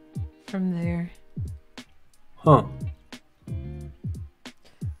from there. Huh.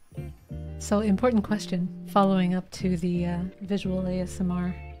 So, important question, following up to the visual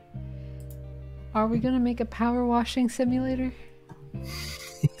ASMR. Are we going to make a power washing simulator?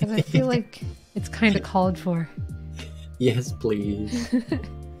 Because I feel like it's kind of called for. Yes, please.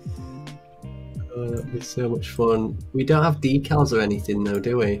 Oh, that'd be so much fun. We don't have decals or anything though,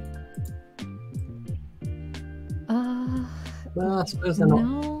 do we? Well, I suppose they're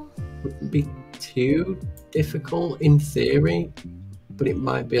not. Wouldn't be too difficult in theory, but it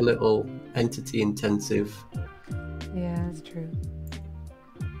might be a little entity intensive. Yeah, that's true.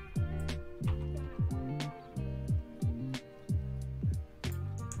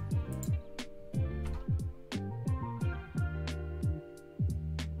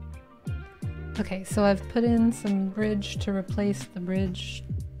 Okay, so I've put in some bridge to replace the bridge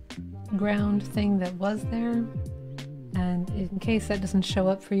ground thing that was there. And in case that doesn't show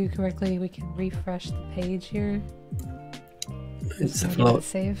up for you correctly, we can refresh the page here. It's a give float. it a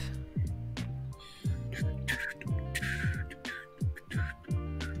save.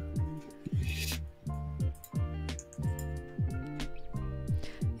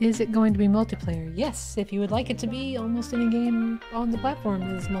 Is it going to be multiplayer? Yes, if you would like it to be, almost any game on the platform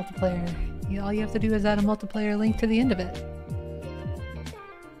is multiplayer. All you have to do is add a multiplayer link to the end of it.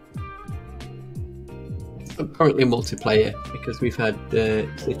 Currently multiplayer, because we've had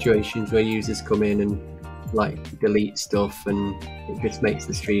situations where users come in and like delete stuff, and it just makes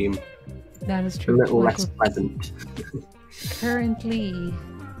the stream that is true. a little less pleasant. Currently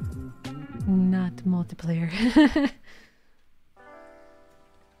not multiplayer.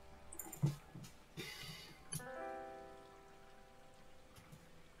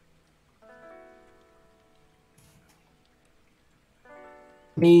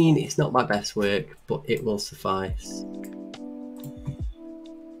 I mean, it's not my best work, but it will suffice.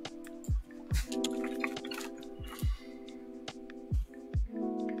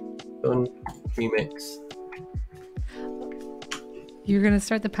 Done. Remix. You're gonna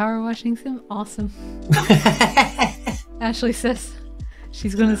start the power washing sim? Awesome. Ashley says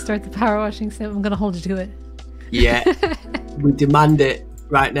she's gonna start the power washing sim. I'm gonna hold you to it. Yeah. We demand it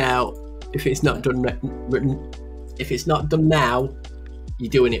right now. If it's not done now, you're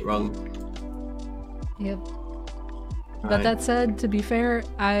doing it wrong. Yep. Right. But that said, to be fair,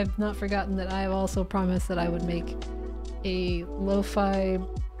 I've not forgotten that I've also promised that I would make a lo-fi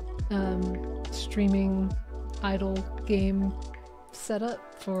streaming idle game set up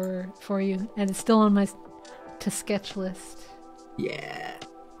for you, and it's still on my to sketch list. Yeah.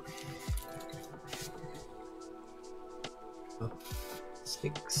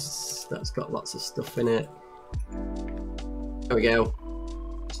 6. That's got lots of stuff in it. There we go.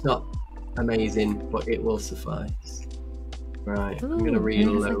 It's not amazing, but it will suffice. Right, Ooh, I'm gonna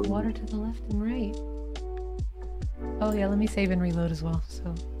reload. It has like water to the left and right. Oh yeah, let me save and reload as well.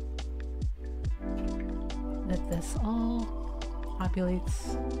 So that this all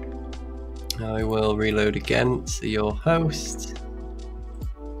populates. I will reload again. So your host.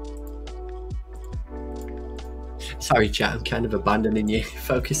 Sorry, chat. I'm kind of abandoning you,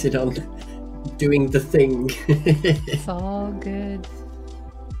 focusing on doing the thing. It's all good.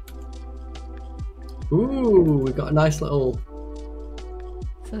 Ooh, we got a nice little.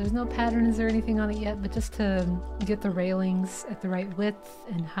 So there's no patterns or anything on it yet, but just to get the railings at the right width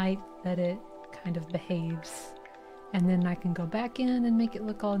and height that it kind of behaves. And then I can go back in and make it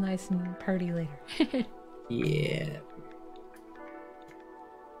look all nice and pretty later. Yeah.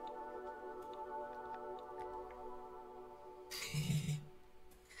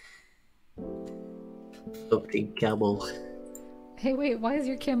 Floating camel. Hey, wait, why is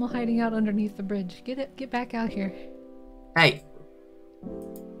your camel hiding out underneath the bridge? Get back out here. Hey.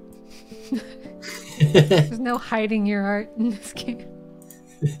 There's no hiding your art in this game.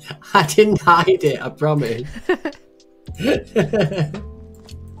 I didn't hide it, I promise.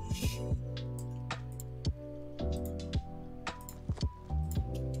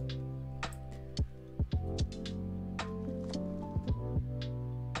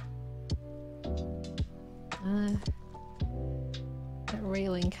 That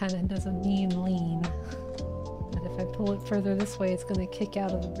railing kind of does a mean lean. But if I pull it further this way, it's going to kick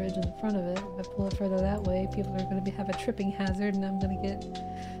out of the bridge in front of it. If I pull it further that way, people are going to have a tripping hazard, and I'm going to get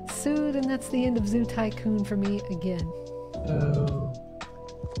sued, and that's the end of Zoo Tycoon for me again. Oh.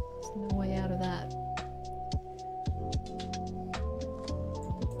 There's no way out of that.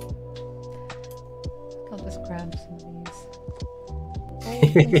 I'll just grab some of these old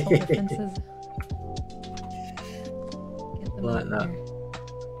placeholder fences. Get them Like out that. here.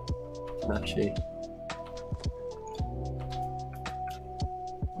 Matchy.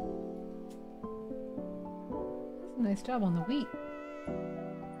 Nice job on the wheat.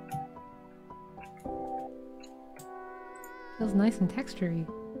 Feels nice and textury.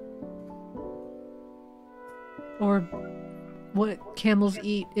 Or what camels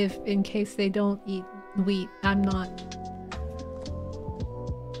eat if in case they don't eat wheat. I'm not.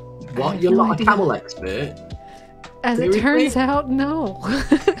 What? You're no not idea. a camel expert? As it Seriously? turns out, no.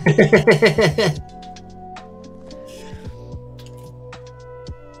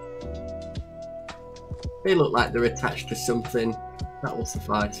 They look like they're attached to something. That will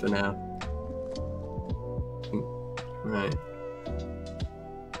suffice for now. Right.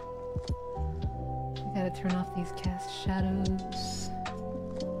 I gotta turn off these cast shadows.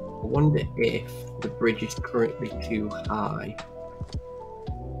 I wonder if the bridge is currently too high.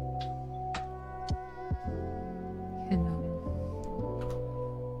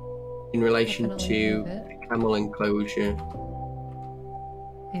 In relation Definitely to move it. the camel enclosure.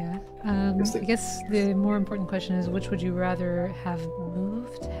 Yeah. Is I the- guess the more important question is, which would you rather have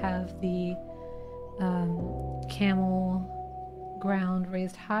moved? Have the camel ground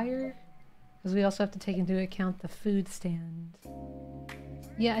raised higher? Because we also have to take into account the food stand.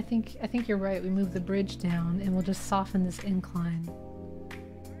 Yeah, I think you're right. We move the bridge down and we'll just soften this incline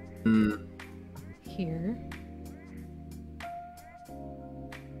here.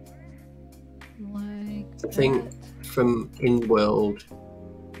 Like I think that. from in-world,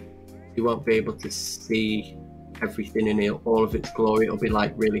 you won't be able to see everything in it, all of its glory. It'll be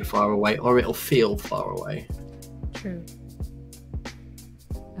like really far away, or it'll feel far away. True.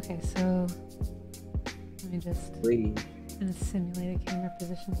 Okay, so let me just Please. kind of simulate a camera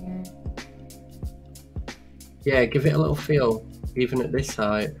position here. Yeah, give it a little feel, even at this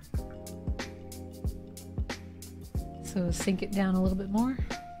height. So sink it down a little bit more.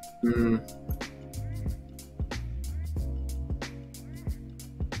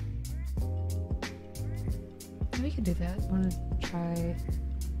 We could do that. I want to try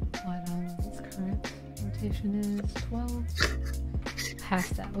what its current rotation is 12.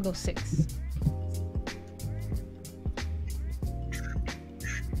 Past that, we'll go 6.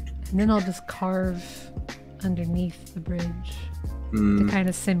 And then I'll just carve underneath the bridge to kind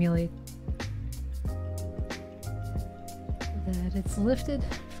of simulate that it's lifted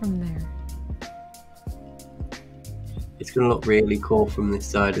from there. It's going to look really cool from this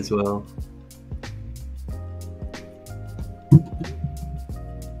side as well.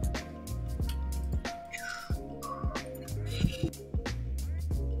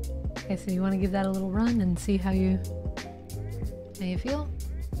 Okay, so you want to give that a little run and see how you feel?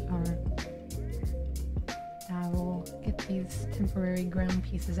 Or I will get these temporary ground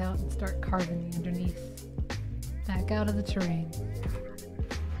pieces out and start carving the underneath back out of the terrain.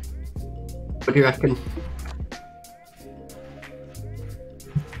 What do you reckon?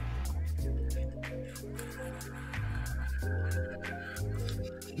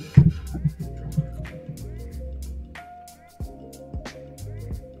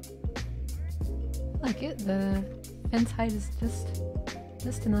 Like it, the fence height is just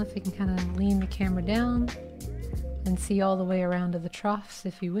enough. You can kind of lean the camera down and see all the way around to the troughs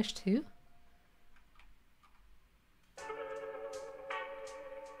if you wish to.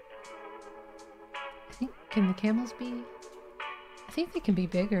 Can the camels be? I think they can be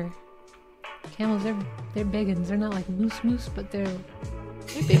bigger. Camels, they're big uns. They're not like moose, but they're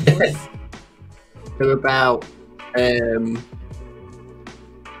big boys. They're about 1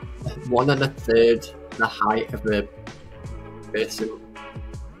 1/3 the height of a person.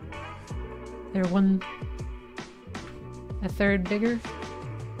 They're 1/3 bigger.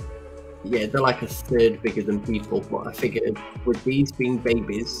 Yeah, they're like 1/3 bigger than people. But I figured with these being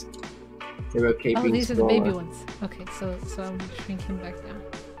babies, they're okay being these smaller. are the baby ones. Okay, so I'm gonna shrink him back down.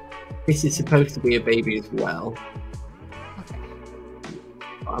 This is supposed to be a baby as well. Okay.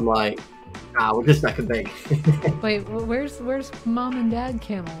 I'm like, we'll just make them big. Wait, where's mom and dad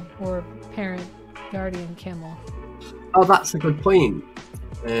camel or parent guardian camel? Oh, that's a good point.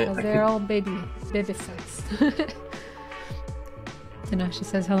 They're all baby size. Tanasha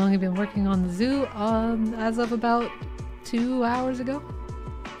says, how long have you been working on the zoo? As of about 2 hours ago.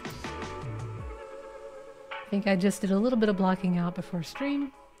 I think I just did a little bit of blocking out before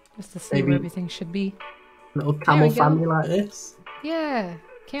stream, just to see where everything should be. Little camel family like this. Yeah,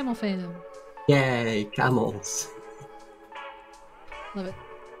 camel fam. Yay, camels. Love it.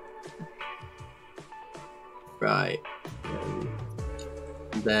 Right.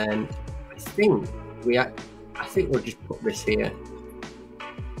 And then I think we'll just put this here.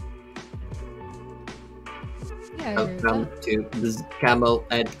 Yeah, Welcome to the camel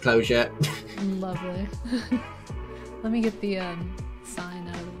enclosure. Lovely. Let me get the sign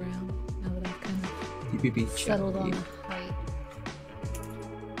out of the ground now that I've kind of settled on the height.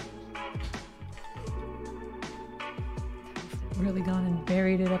 I've really gone and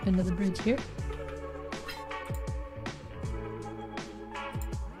buried it up into the bridge here.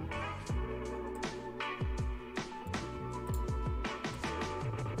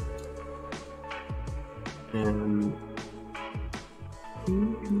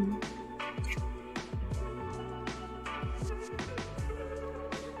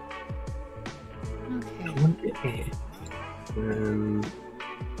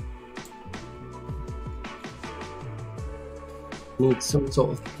 Need some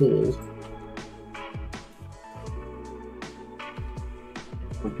sort of pool.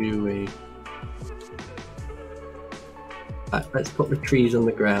 We'll do let's put the trees on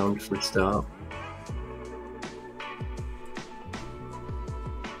the ground for a start.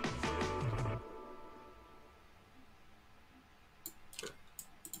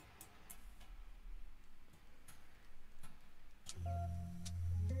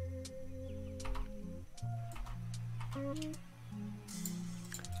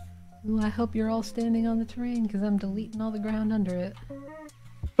 Ooh, I hope you're all standing on the terrain because I'm deleting all the ground under it.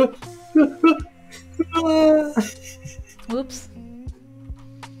 Whoops.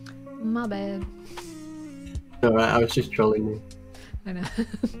 My bad. Alright, I was just trolling you. I know.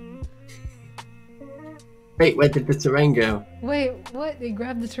 Wait, where did the terrain go? Wait, what? It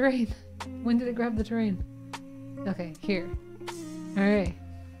grabbed the terrain. When did it grab the terrain? Okay, here. Alright.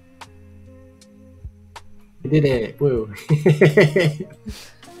 We did it! Woo!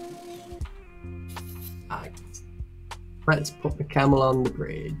 Let's put the camel on the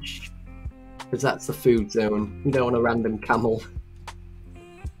bridge. Because that's the food zone. You don't want a random camel.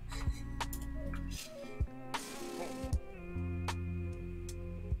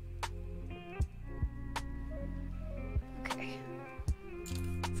 Okay.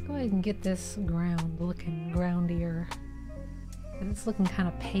 Let's go ahead and get this ground looking groundier. And it's looking kind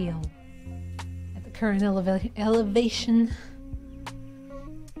of pale at the current elevation.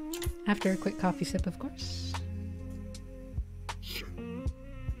 After a quick coffee sip, of course.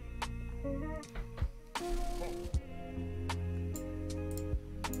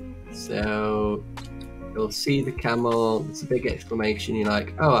 So you'll see the camel, it's a big exclamation, you're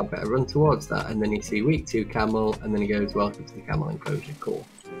like, oh, I better run towards that. And then you see week 2 camel, and then he goes, welcome to the camel enclosure. Cool.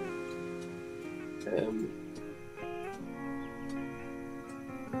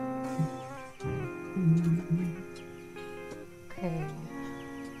 Okay.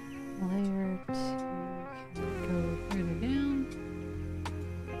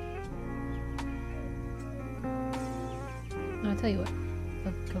 tell you what.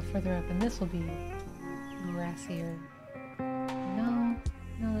 We'll go further up, and this will be grassier. No,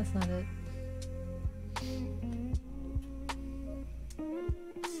 that's not it.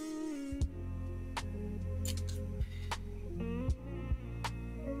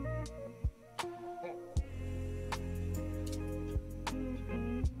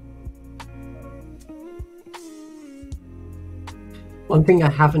 One thing I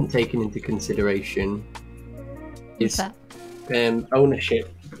haven't taken into consideration is ownership.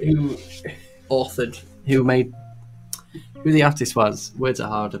 Who the artist was. Words are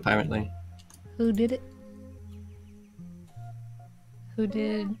hard, apparently. Who did it? Who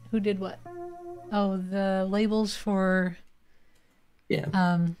did what? Oh, the labels for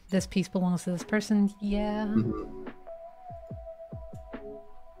this piece belongs to this person. Yeah.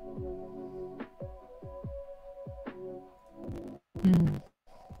 Mm-hmm.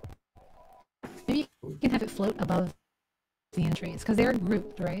 Maybe you can have it float above the entries because they're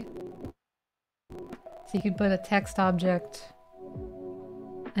grouped, right? So you could put a text object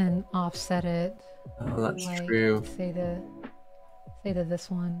and offset it. Oh, that's true. Say to this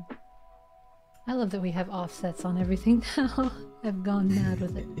one. I love that we have offsets on everything now. I've gone mad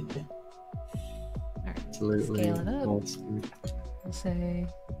with it. Alright, Absolutely. Scale it up. Awesome. We'll say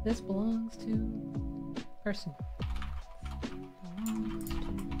this belongs to person. Belongs to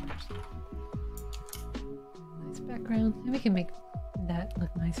person. Nice background. And we can make that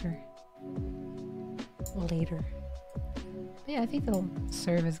look nicer later. But yeah, I think that'll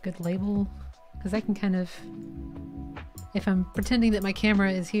serve as a good label because I can kind of, if I'm pretending that my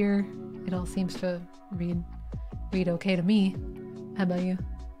camera is here, it all seems to read okay to me. How about you?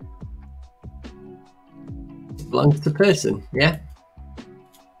 It belongs to person, yeah?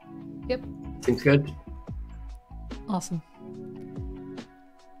 Yep. Seems good. Awesome.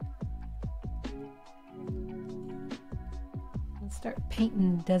 Let's start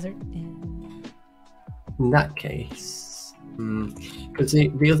painting desert in. In that case, because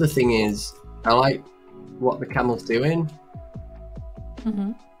the other thing is, I like what the camel's doing.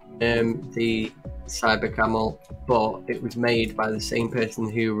 Mm-hmm. The cyber camel, but it was made by the same person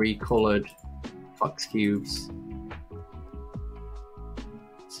who recolored fox cubes.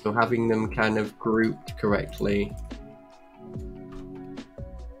 So having them kind of grouped correctly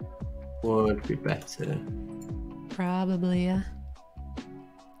would be better. Probably, yeah.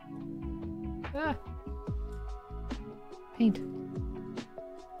 Ah. Paint.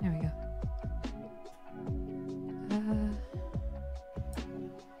 There we go.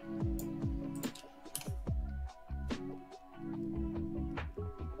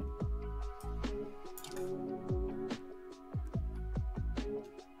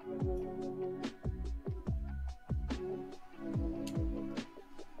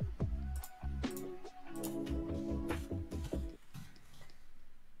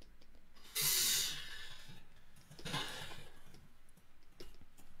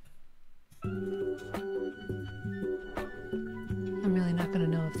 I'm really not going to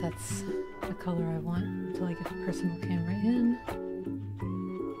know if that's the color I want until I get the personal camera in.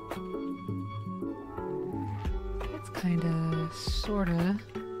 It's kind of, sort of,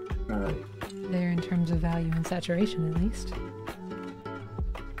 there in terms of value and saturation at least.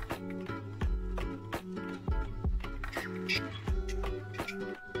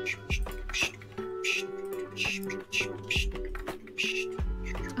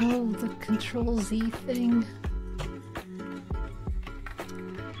 Oh, the Control Z thing.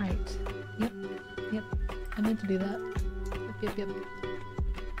 Right. Yep. I meant to do that. Yep.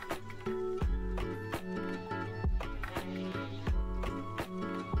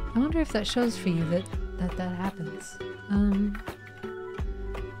 I wonder if that shows for you that happens.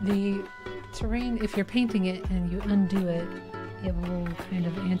 The terrain, if you're painting it and you undo it, it will kind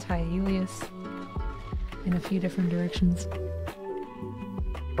of anti-alias in a few different directions.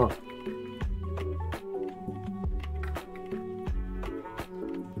 Oh.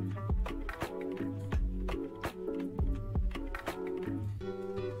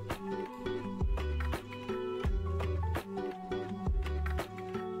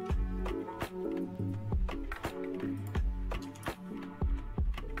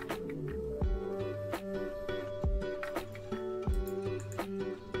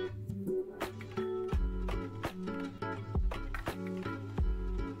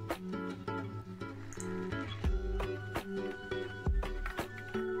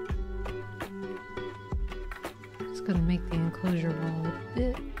 Just gonna make the enclosure wall a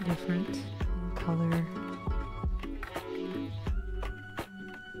bit different in color.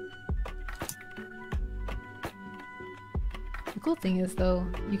 The cool thing is though,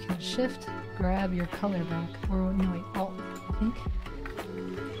 you can shift, grab your color back, or no wait, Alt think.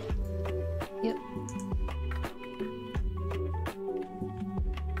 Yep.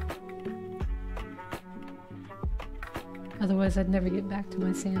 Otherwise, I'd never get back to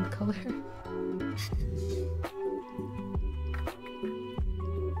my sand color.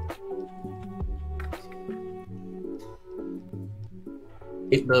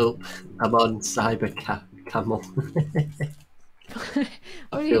 I'm on Cyber Camel. What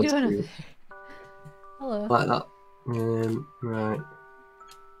are you doing up there? Hello. Like that. Right.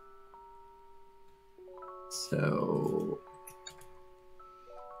 So.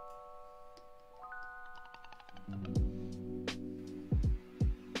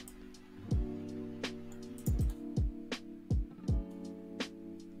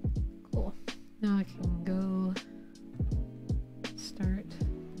 Cool. Now I can go start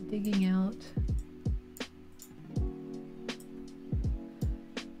digging out.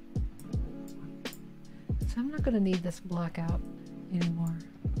 So I'm not going to need this block out anymore.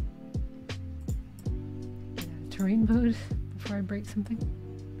 Get out of terrain mode before I break something.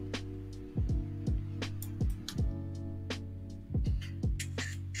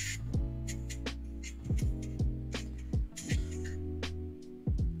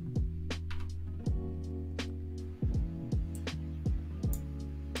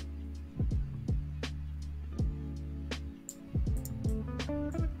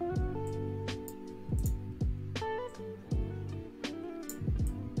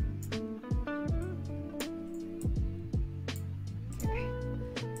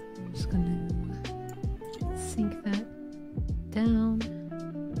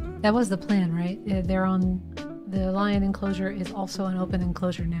 That was the plan, right? They're on the lion enclosure is also an open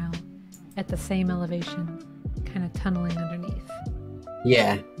enclosure now at the same elevation, kind of tunneling underneath.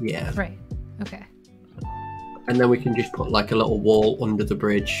 Yeah. Right. Okay. And then we can just put like a little wall under the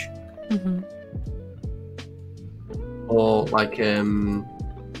bridge. Mm-hmm. Or like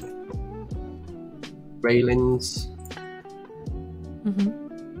railings. Mm-hmm.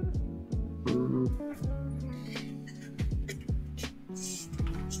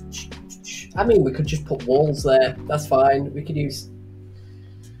 I mean, we could just put walls there. That's fine. We could use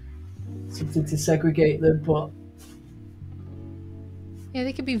something to segregate them, but yeah,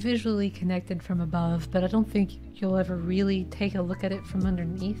 they could be visually connected from above, but I don't think you'll ever really take a look at it from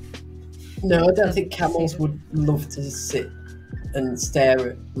underneath. No, I don't think camels would love to sit and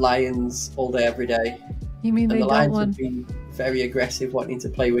stare at lions all day, every day. You mean and they the don't lions want... would be very aggressive, wanting to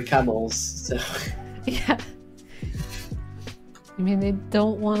play with camels. So yeah. You mean they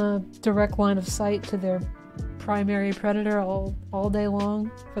don't want a direct line of sight to their primary predator all day long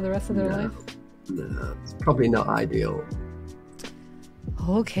for the rest of their life? No, it's probably not ideal.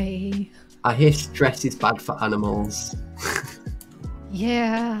 Okay. I hear stress is bad for animals.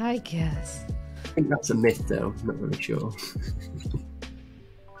 Yeah, I guess. I think that's a myth, though. I'm not really sure.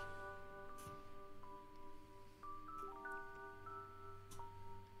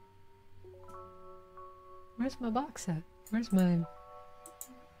 Where's my box at? Where's my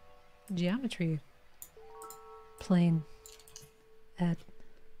geometry plane at?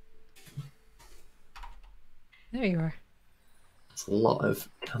 There you are. That's a lot of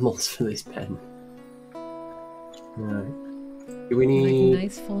camels for this pen. Right. Do we need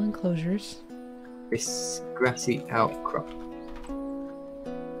nice full enclosures? This grassy outcrop?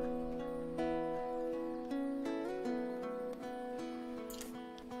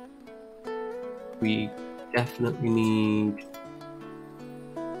 We definitely need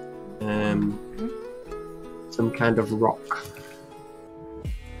some kind of rock.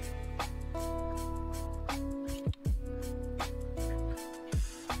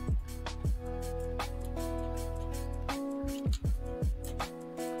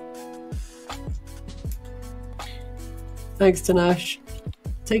 Thanks, Tanash.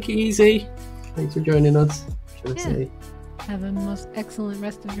 Take it easy. Thanks for joining us. Should I say? Have a most excellent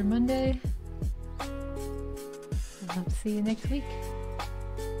rest of your Monday. I'd love to see you next week.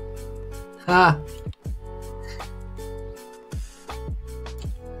 Ha!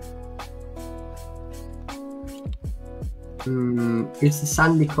 Is the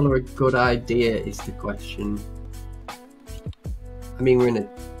sandy colour a good idea is the question. I mean, we're in a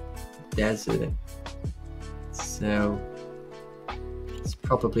desert, so it's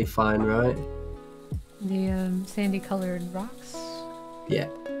probably fine, right? The sandy coloured rocks? Yeah.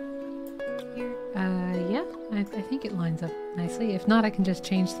 Here? Yeah, I think it lines up nicely. If not, I can just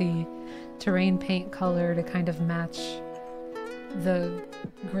change the terrain paint color to kind of match the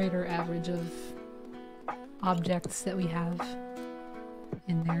greater average of objects that we have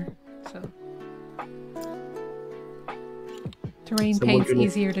in there. So terrain paint's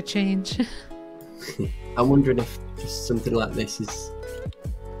easier to change. I'm wondering if just something like this is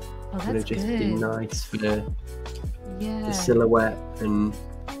gonna just be nice for the silhouette and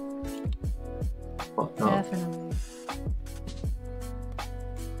whatnot. Definitely.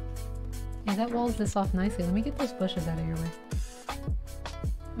 Yeah, that walls this off nicely. Let me get those bushes out of your way.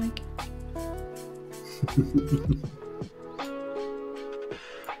 Mike.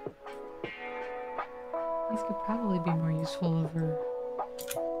 These could probably be more useful over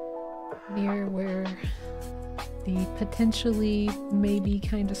near where the potentially maybe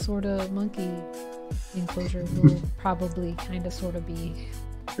kind of sort of monkey enclosure will probably kind of sort of be.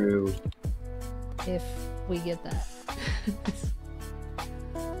 True. If we get that.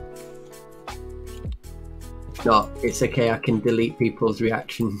 No, it's okay. I can delete people's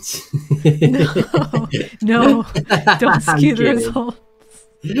reactions. No, don't skew the results.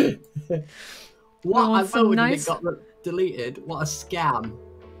 What? I voted and it got deleted. What a scam!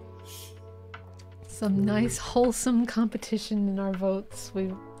 Some nice, wholesome competition in our votes.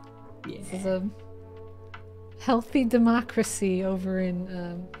 This is a healthy democracy over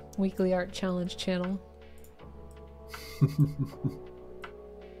in Weekly Art Challenge channel.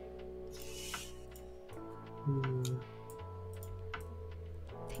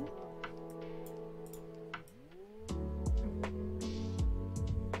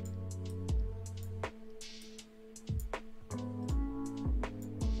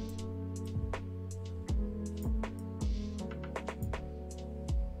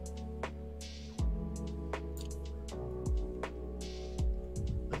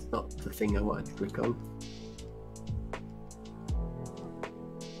 That's not the thing I wanted to click on.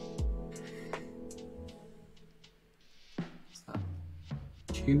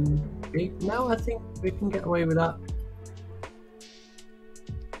 Too big now? I think we can get away with that.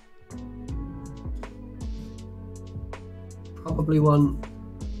 Probably want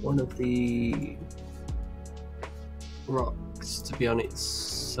one of the rocks to be on its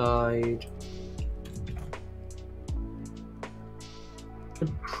side.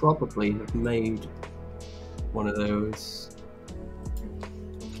 Could probably have made one of those.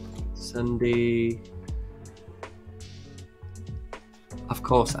 Sandy. Of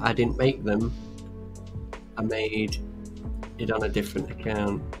course, I didn't make them. I made it on a different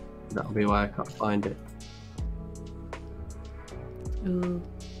account. That'll be why I can't find it. Ooh,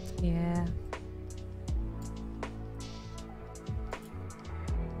 yeah.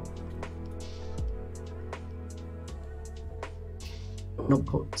 I've not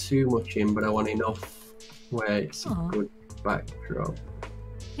put too much in, but I want enough where it's a good backdrop.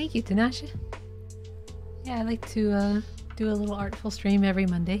 Thank you, Tanasha. Yeah, I like to do a little artful stream every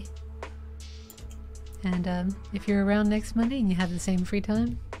Monday. And if you're around next Monday and you have the same free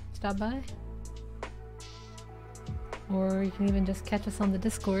time, stop by. Or you can even just catch us on the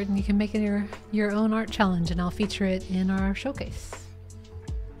Discord and you can make it your own art challenge and I'll feature it in our showcase.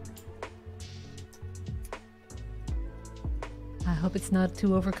 I hope it's not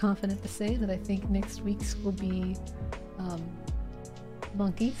too overconfident to say that I think next week's will be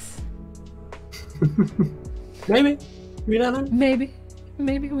monkeys. Maybe. We don't know. Maybe.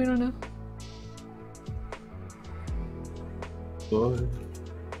 Maybe. We don't know. Oh,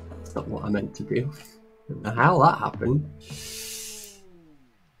 that's not what I meant to do. I don't know how that happened.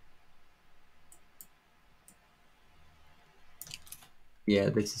 Yeah,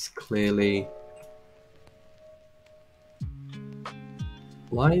 this is clearly...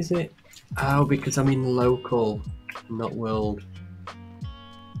 Why is it? Oh, because I'm in local, not world.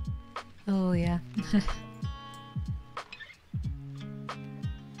 Oh, yeah.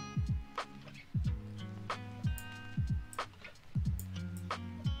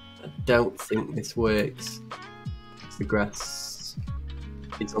 I don't think this works. The grass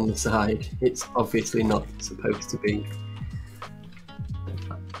is on the side. It's obviously not supposed to be.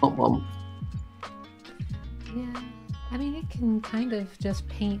 Yeah, I mean, it can kind of just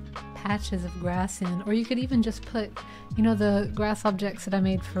paint patches of grass in, or you could even just put, you know, the grass objects that I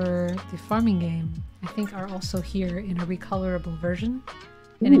made for the farming game, I think are also here in a recolorable version.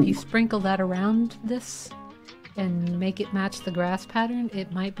 And if you sprinkle that around this and make it match the grass pattern,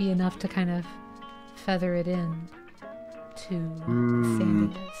 it might be enough to kind of feather it in to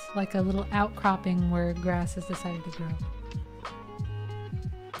sandiness, like a little outcropping where grass has decided to grow.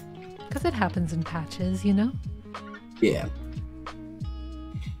 Because it happens in patches, you know? Yeah.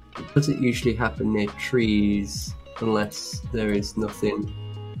 It doesn't usually happen near trees unless there is nothing.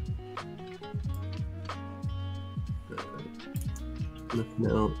 Nothing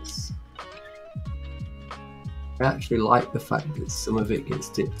else. I actually like the fact that some of it gets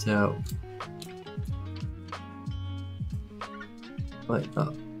dipped out. Like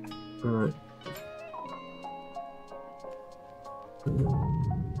that. Alright.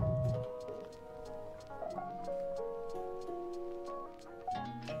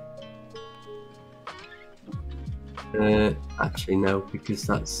 Actually, no, because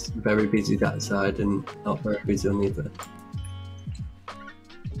that's very busy that side and not very busy on the other.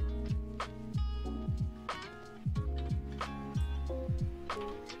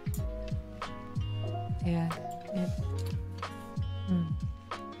 Yeah.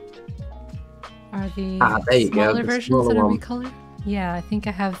 Are the there you go, smaller the versions smaller that are one. recolored? Yeah, I think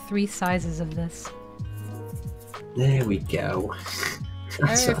I have 3 sizes of this. There we go.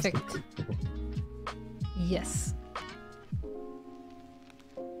 That's Perfect. awesome. Yes.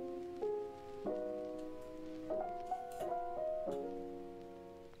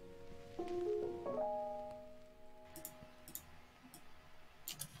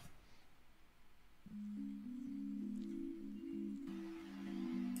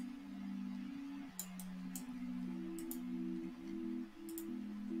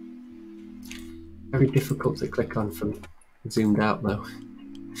 Very difficult to click on from zoomed out though.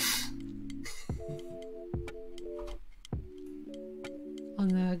 On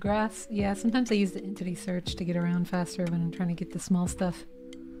the grass, yeah, sometimes I use the entity search to get around faster when I'm trying to get the small stuff.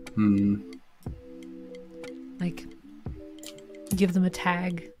 Like, give them a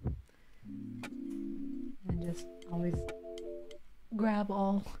tag and just always grab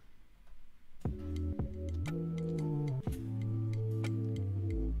all.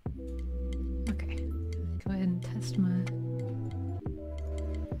 Okay, go ahead and test my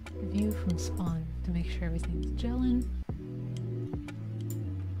view from spawn to make sure everything's gelling.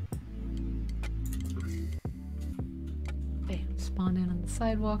 Bam, spawn in on the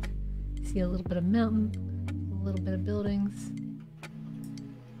sidewalk. See a little bit of mountain, a little bit of buildings.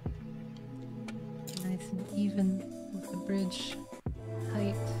 Nice and even with the bridge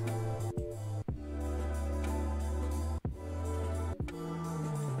height.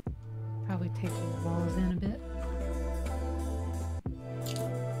 Probably take the walls in a bit.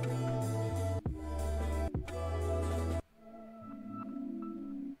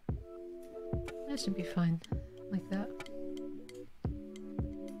 That should be fine, like that.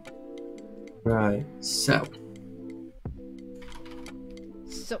 Right, so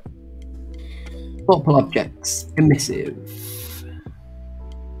multiple objects, emissive.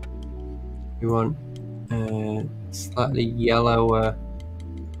 You want slightly yellower.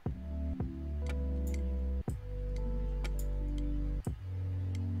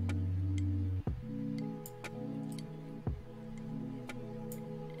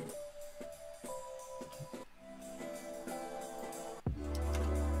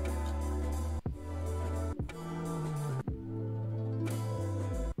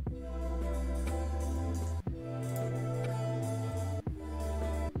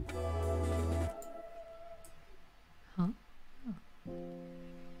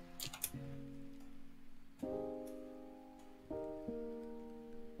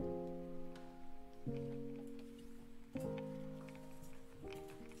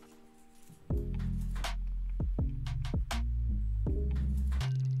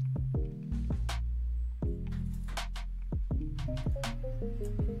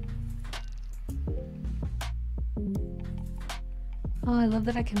 Oh, I love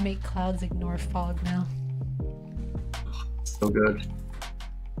that I can make clouds ignore fog now. So good.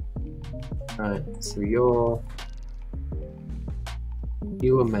 Right, so you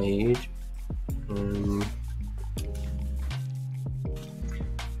were made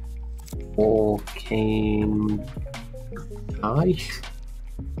volcane high.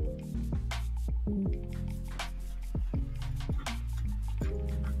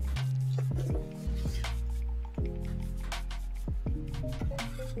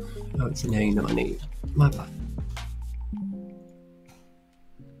 Oh, it's an A, not an E. My bad.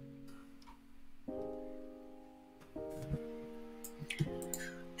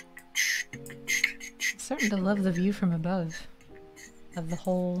 Starting to love the view from above of the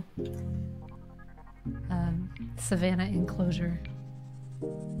whole savanna enclosure.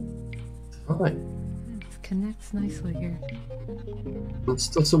 Right. It connects nicely here. There's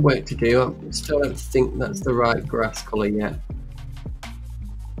still some work to do. I still don't think that's the right grass colour yet.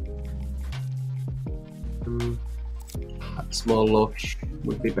 Perhaps more lush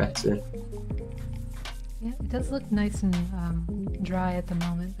would be better. Yeah, it does look nice and dry at the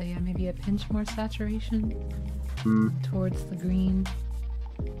moment, but yeah, maybe a pinch more saturation towards the green.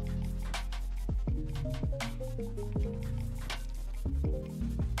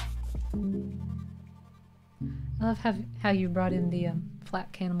 I love how you brought in the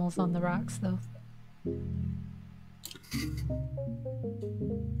flat canimals on the rocks, though.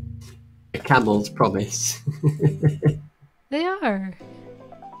 A camel's promise. They are.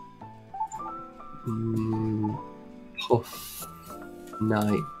 Puff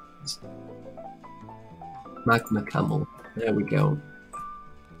Knight. Magma Camel. There we go.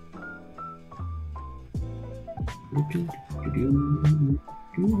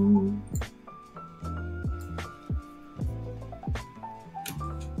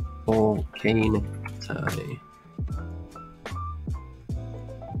 Volcanic tie.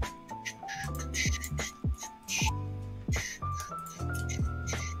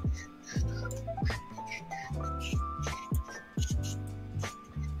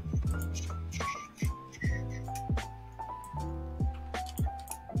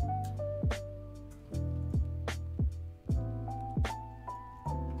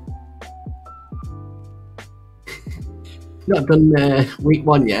 Not done week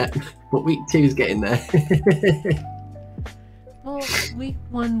 1 yet, but week 2 is getting there. Well, week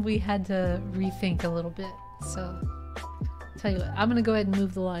 1 we had to rethink a little bit, so tell you what, I'm gonna go ahead and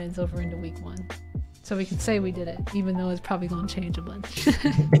move the lions over into week 1, so we can say we did it, even though it's probably gonna change a bunch.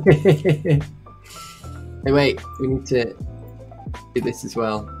 Hey, wait, we need to do this as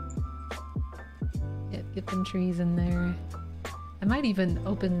well. Yep, get them trees in there. I might even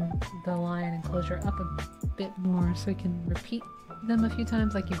open the lion enclosure up a bit more so we can repeat them a few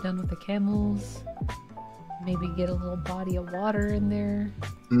times like you've done with the camels. Maybe get a little body of water in there.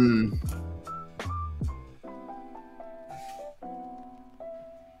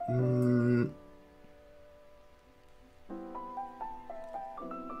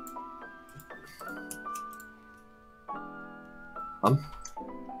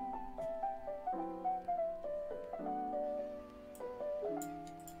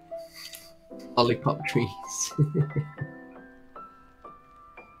 Lollipop trees.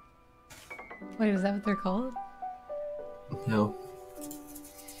 Wait, is that what they're called? No.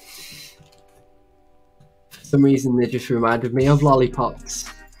 For some reason, they just reminded me of lollipops.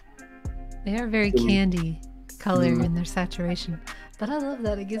 They are very candy color in their saturation. But I love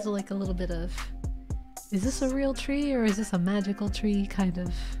that. It gives like a little bit of, is this a real tree or is this a magical tree kind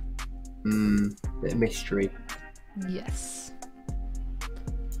of? Bit of mystery. Yes.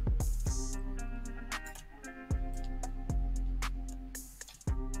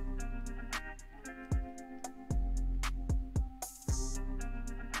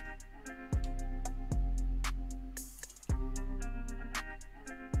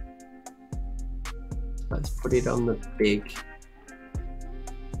 Let's put it on the big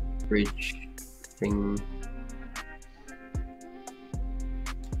bridge thing.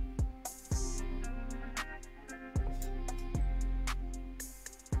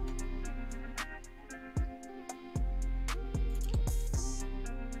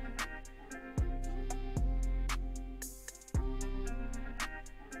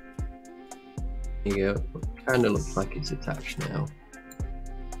 There you go. Kind of looks like it's attached now.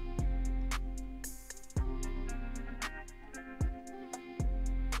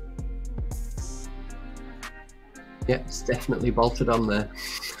 Yeah, it's definitely bolted on there.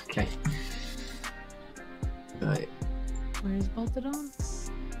 Okay. Right. Where is bolted on?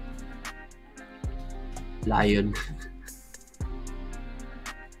 Lion.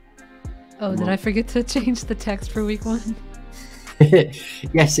 Oh, did I forget to change the text for week 1?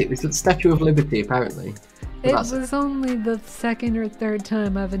 Yes, it was the Statue of Liberty, apparently. It was only the second or third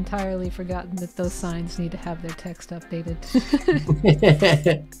time I've entirely forgotten that those signs need to have their text updated.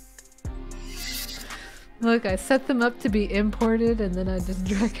 Look, I set them up to be imported and then I just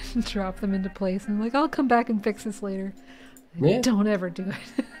drag and drop them into place and I'm like, I'll come back and fix this later. Yeah. Don't ever do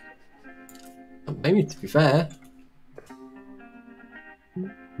it. Maybe, to be fair.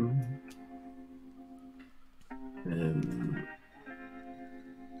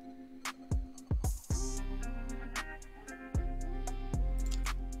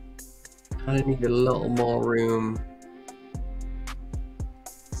 I need a little more room.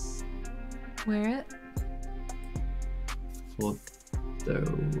 Where it? For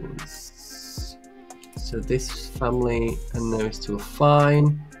those. So this family and those two are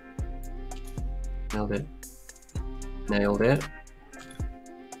fine. Nailed it. Nailed it.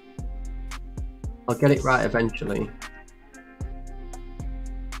 I'll get it right eventually.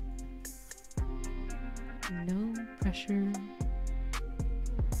 No pressure.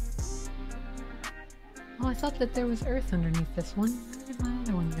 Oh, I thought that there was earth underneath this one. Where did my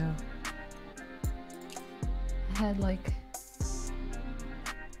other one go? I had like...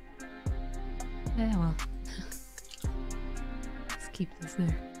 Yeah, well. Let's keep this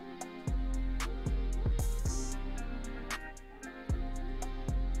there.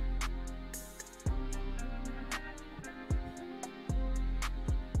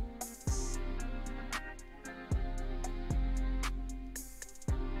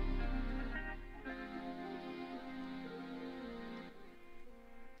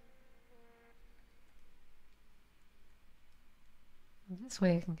 This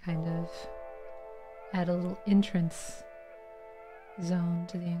way I can kind of add a little entrance zone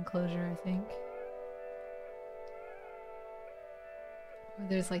to the enclosure, I think. Where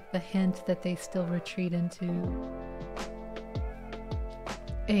there's like the hint that they still retreat into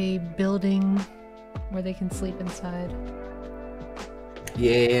a building where they can sleep inside.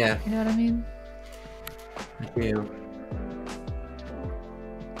 Yeah. You know what I mean? I do.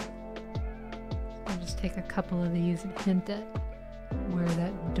 I'll just take a couple of these and hint at where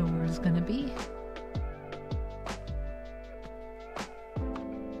that door is going to be.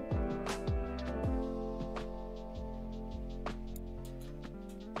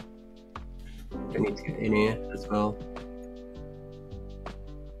 I need to get in here as well.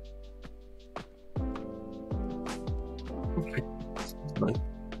 Okay. That's fine.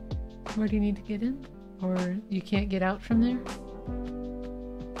 Where do you need to get in? Or you can't get out from there?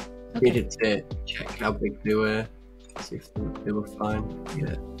 Okay. Needed to check how big they were, see if they were fine.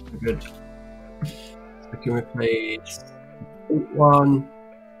 Yeah, we're good. So we can replace one,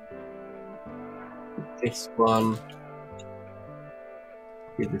 this one,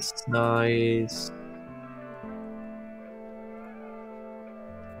 with the size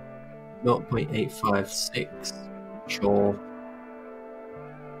 0.856. Sure.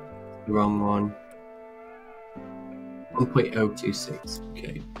 The wrong one. 1.026.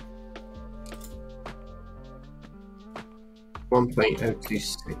 Okay.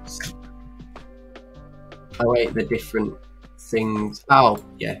 1.026. Oh wait, the different things. Oh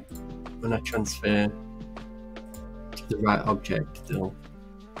yeah. When I transfer to the right object, they'll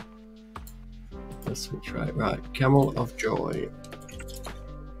switch right. Right. Camel of Joy.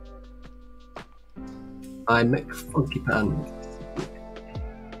 I make funky pants.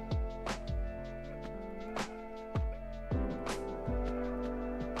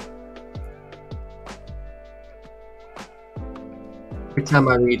 Every time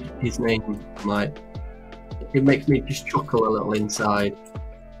I read his name, I'm like, it makes me just chuckle a little inside.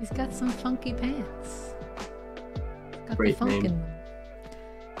 He's got some funky pants. Got Great the funk name. in them.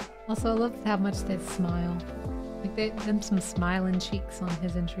 Also, I love how much they smile. Like them some smiling cheeks on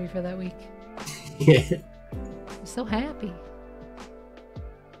his entry for that week. Yeah. I'm so happy.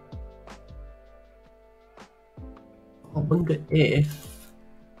 I wonder if.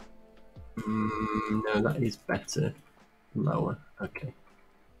 No, that is better. Lower. Okay.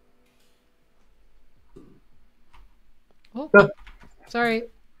 Oh, Ah. sorry.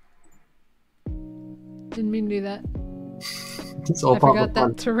 Didn't mean to do that. It's all I part forgot of the plan.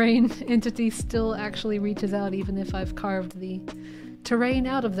 that terrain entity still actually reaches out even if I've carved the terrain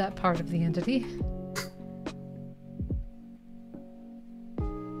out of that part of the entity.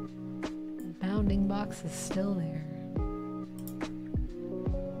 The bounding box is still there.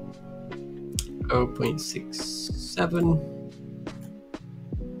 0.67.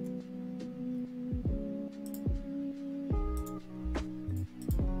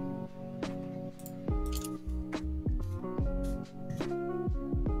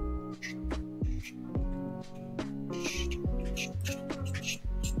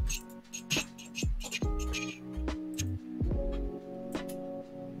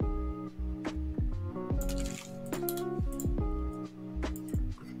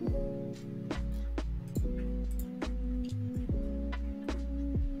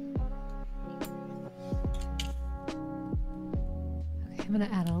 I'm going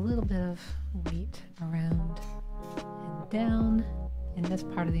to add a little bit of weight around and down in this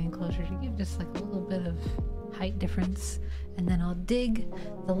part of the enclosure to give just like a little bit of height difference. And then I'll dig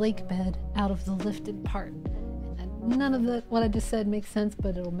the lake bed out of the lifted part. And then none of what I just said makes sense,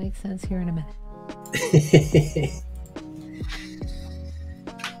 but it'll make sense here in a minute.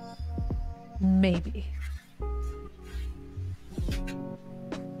 Maybe.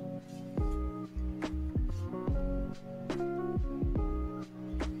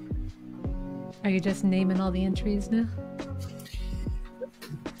 Are you just naming all the entries now?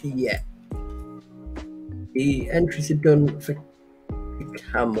 Yeah. The entries are done for the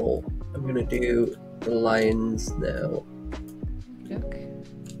camel. I'm gonna do the lions now. Joke.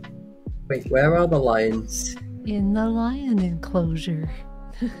 Wait, where are the lions? In the lion enclosure.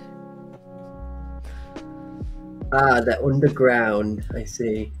 Ah, they're underground. I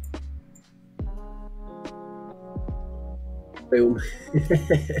see. Boom.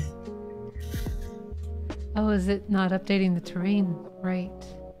 Oh, is it not updating the terrain? Right.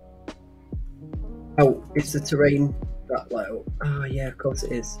 Oh, is the terrain that low? Oh yeah, of course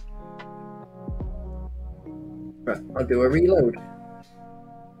it is. Right, I'll do a reload.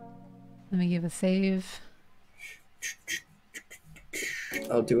 Let me give a save.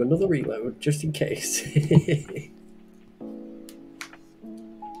 I'll do another reload just in case.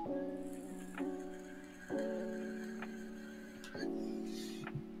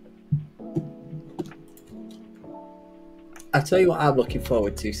 I'll tell you what I'm looking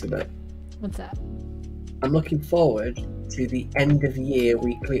forward to, Sabet. What's that? I'm looking forward to the end of year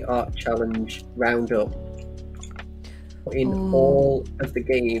weekly art challenge roundup. Putting all of the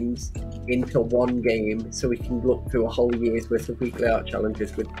games into one game so we can look through a whole year's worth of weekly art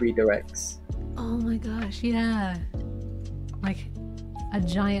challenges with redirects. Oh my gosh, yeah. Like a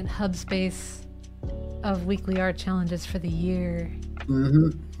giant hub space of weekly art challenges for the year. Mm-hmm.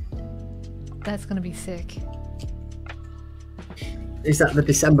 That's gonna be sick. Is that the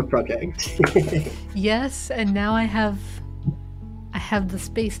December project? Yes, and now I have the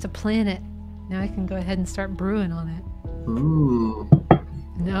space to plan it. Now I can go ahead and start brewing on it. Ooh.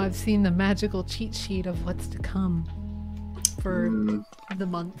 Now I've seen the magical cheat sheet of what's to come for the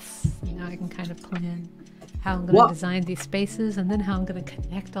months. Now I can kind of plan how I'm going to design these spaces and then how I'm going to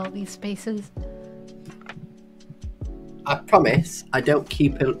connect all these spaces. I promise I don't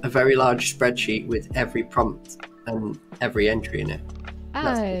keep a very large spreadsheet with every prompt and every entry in it.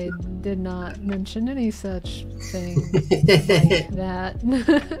 I did not mention any such thing like that.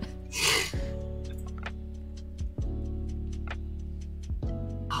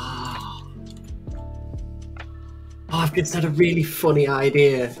 Oh, I've just had a really funny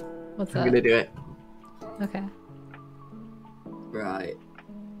idea. What's that? I'm going to do it. Okay. Right.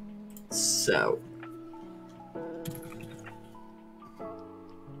 So.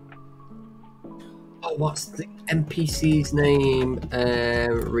 Oh, what's the NPC's name?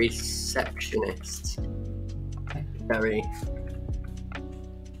 Receptionist. Very.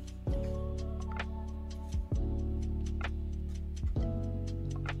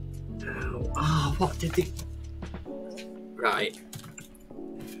 Oh, what did they... Right.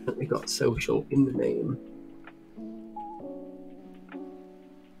 Definitely got social in the name.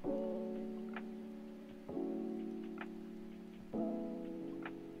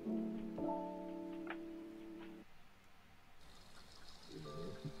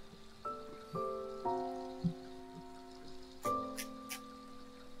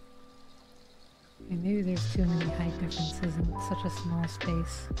 Maybe there's too many height differences in such a small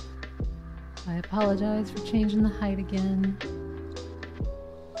space. I apologize for changing the height again.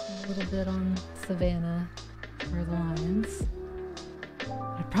 A little bit on Savannah for the lions.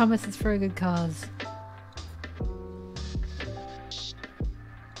 I promise it's for a good cause.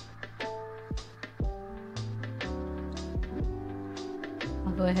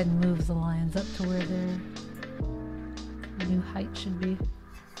 I'll go ahead and move the lions up to where their new height should be.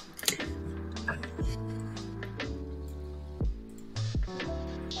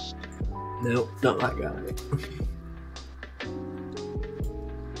 No, not that guy.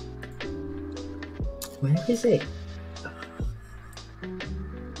 Where is it?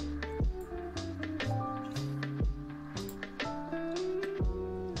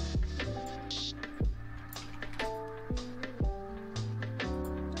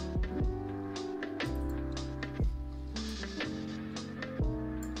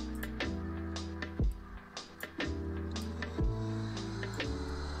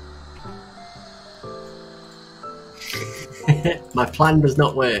 My plan does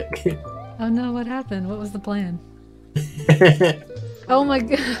not work. Oh no, what happened? What was the plan? Oh my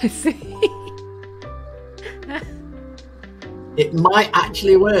god, I see. It might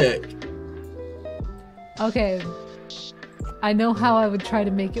actually work. Okay. I know how I would try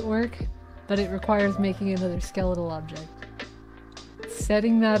to make it work, but it requires making another skeletal object.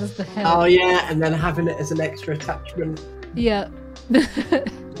 Setting that as the head. Oh yeah, and then having it as an extra attachment. Yeah.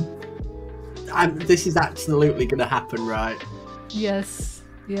 This is absolutely going to happen, right? Yes.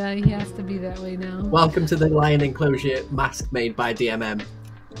 Yeah, he has to be that way now. Welcome to the lion enclosure mask made by DMM.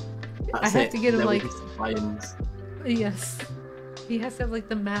 I have to get him like... lions. Yes. He has to have like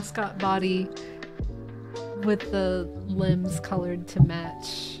the mascot body with the limbs colored to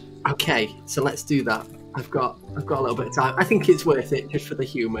match. Okay, so let's do that. I've got a little bit of time. I think it's worth it just for the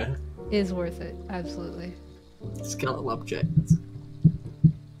humour. Is worth it, absolutely. Skeletal object. It's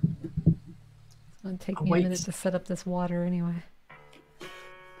gonna take me a minute to set up this water anyway.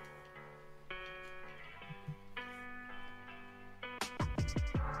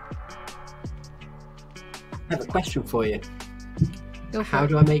 I have a question for you. How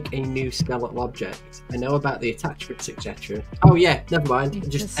do I make a new skeletal object? I know about the attachments, etc. Oh yeah, never mind. You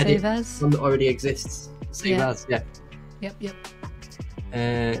just edit save as one that already exists. Save as, yeah. Yep.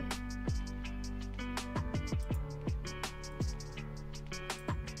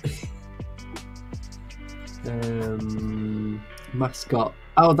 Mascot.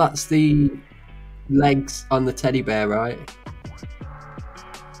 Oh, that's the legs on the teddy bear, right?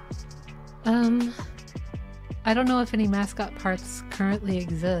 I don't know if any mascot parts currently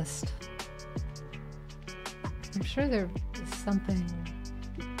exist. I'm sure there something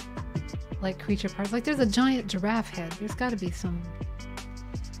like creature parts. Like there's a giant giraffe head. There's got to be something.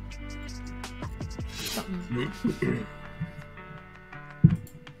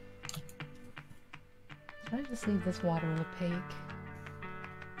 Should I just leave this water opaque?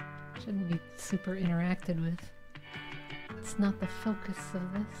 Shouldn't be super interacted with. It's not the focus of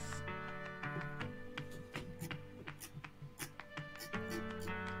this.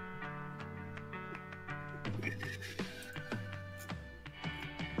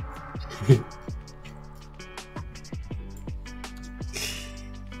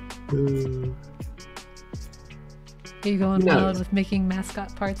 Are you going wild with making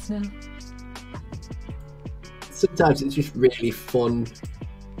mascot parts now? Sometimes it's just really fun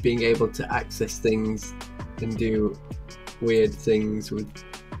being able to access things and do weird things with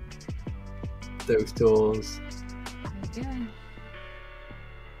those tools. Yeah.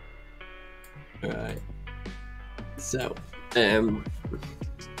 Right. So, the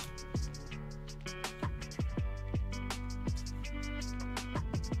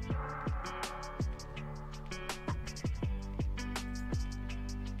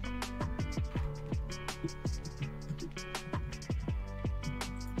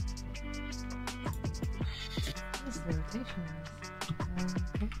rotation is.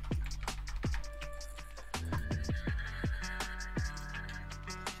 Okay.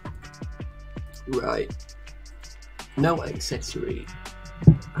 right. No accessory.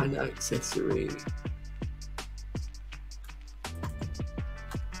 An accessory.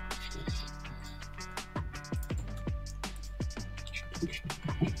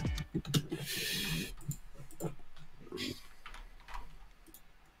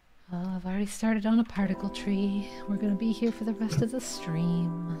 Oh, I've already started on a particle tree. We're gonna be here for the rest of the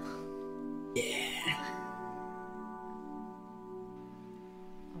stream. Yeah.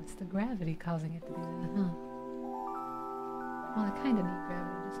 Oh, it's the gravity causing it to do that, huh? Well, I kind of need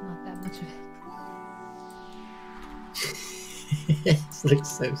gravity, just not that much of it. It looks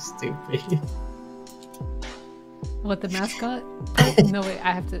so stupid. What, the mascot? No, wait,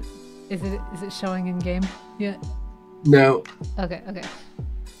 I have to... Is it showing in game yet? No. Okay, okay.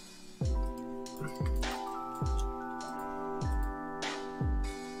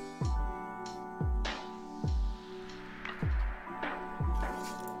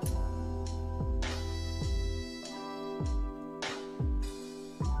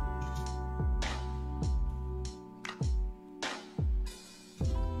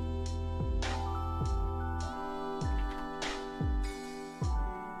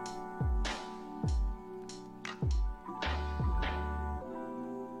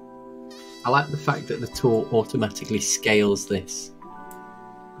 I like the fact that the tool automatically scales this,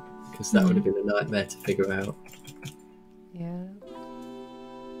 because that would have been a nightmare to figure out. Yeah.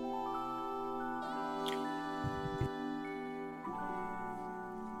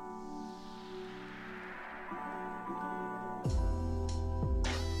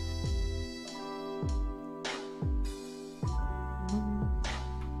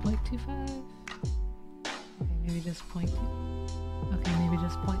 .25. Okay, maybe just 0.2. Okay, maybe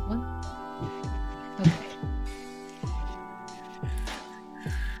just 0.1. Okay.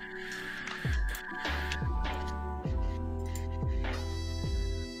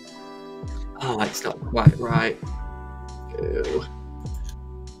 Oh, it's not quite right. Ew.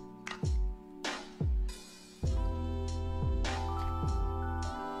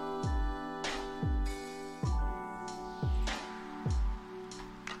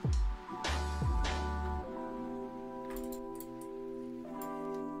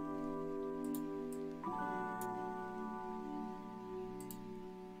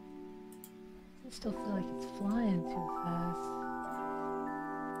 I still feel like it's flying too fast.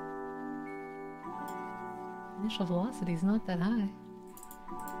 Initial velocity is not that high.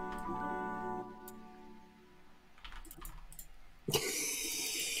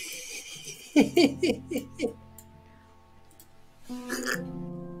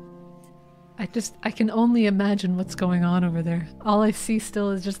 I can only imagine what's going on over there. All I see still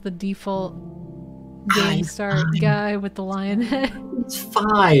is just the default game start guy with the lion head. It's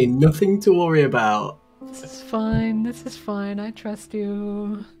fine. Nothing to worry about. This is fine. This is fine. I trust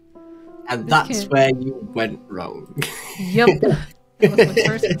you. And that's where you went wrong. Yep. That was my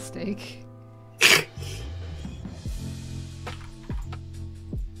first mistake.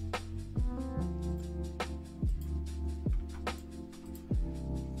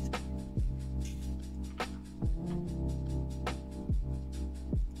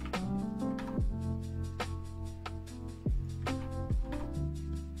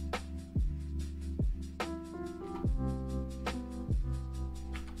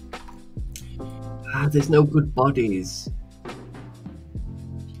 There's no good bodies.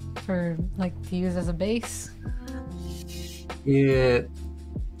 For, like, to use as a base? Yeah.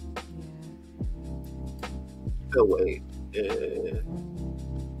 Oh, wait.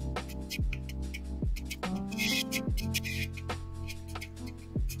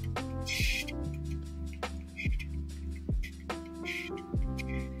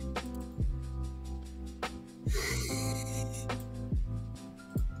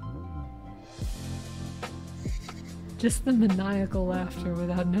 Just the maniacal laughter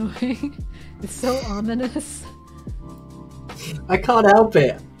without knowing. It's so ominous. I can't help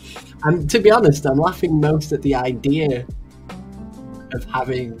it. To be honest, I'm laughing most at the idea of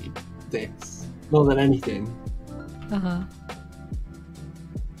having this more than anything. Uh-huh.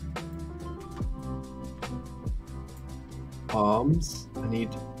 Arms. I need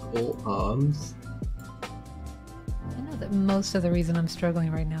all arms. I know that most of the reason I'm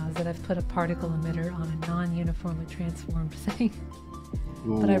struggling right now is that I've put a particle emitter on a non-uniformly transformed thing.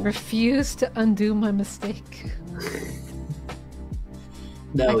 Ooh. But I refuse to undo my mistake.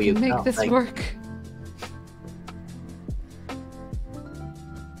 No, I can make this work.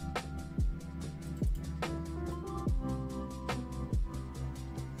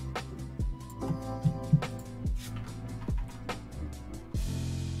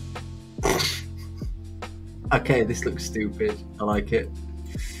 Okay, this looks stupid. I like it.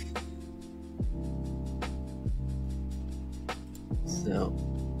 So,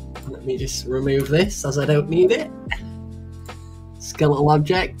 let me just remove this as I don't need it. Skeletal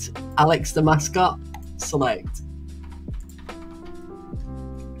object, Alex the mascot, select.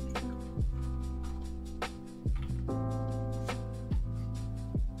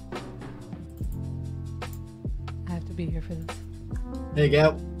 I have to be here for this. There you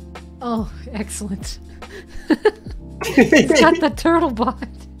go. Oh, excellent. He's got the turtle bot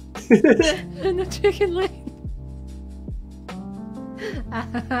and the chicken leg.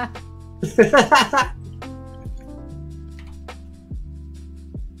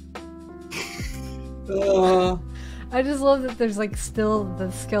 I just love that there's like still the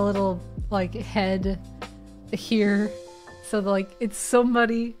skeletal like head here, so like it's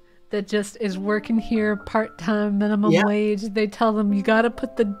somebody that just is working here part-time minimum wage. They tell them you gotta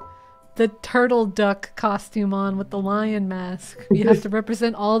put the turtle duck costume on with the lion mask. You have to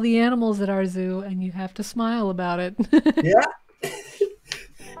represent all the animals at our zoo, and you have to smile about it. Yeah.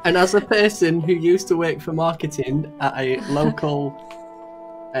 And as a person who used to work for marketing at a local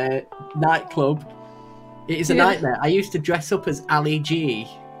nightclb, it is a nightmare. I used to dress up as Ali G.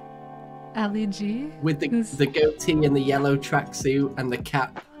 Ali G? With the goatee and the yellow tracksuit and the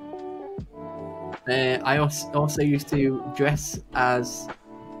cap. I also used to dress as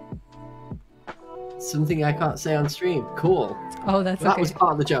something I can't say on stream. Cool. Oh, that's that okay. was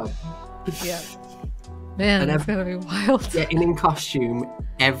part of the job. Yeah. Man, that's gonna be wild. Getting in costume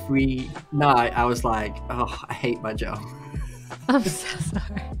every night, I was like, oh, I hate my job. I'm so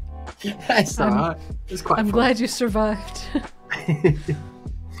sorry. It's alright. It was quite I'm fun. glad you survived.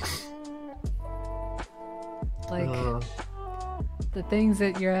 Like, the things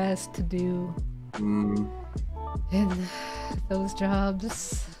that you're asked to do in those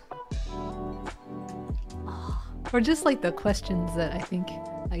jobs. Or just like the questions that I think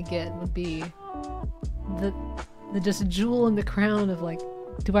I get would be the just jewel in the crown of like,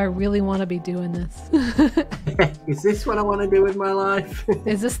 do I really want to be doing this? Is this what I want to do with my life?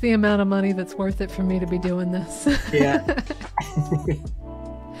 Is this the amount of money that's worth it for me to be doing this? Yeah.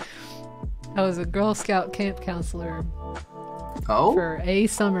 I was a Girl Scout camp counselor. Oh? For a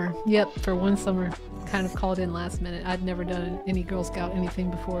summer. Yep, for one summer. Kind of called in last minute. I'd never done any Girl Scout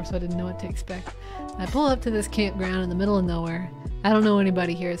anything before, so I didn't know what to expect. I pull up to this campground in the middle of nowhere. I don't know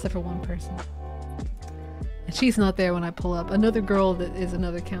anybody here except for one person. And she's not there when I pull up. Another girl that is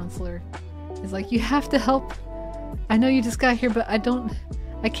another counselor is like, you have to help. I know you just got here, but I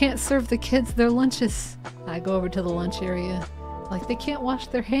can't serve the kids their lunches. I go over to the lunch area. Like, they can't wash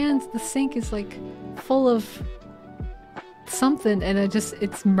their hands. The sink is like full of something, and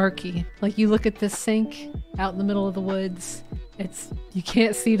it's murky. Like, you look at this sink out in the middle of the woods, you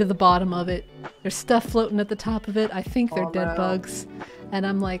can't see to the bottom of it. There's stuff floating at the top of it. I think they're dead bugs. And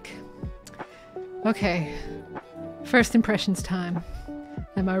I'm like, okay, first impressions time.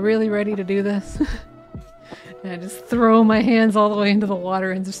 Am I really ready to do this? And I just throw my hands all the way into the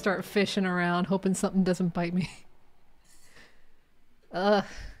water and just start fishing around, hoping something doesn't bite me. Ugh.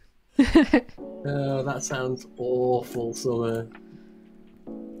 Oh, that sounds awful, Summer.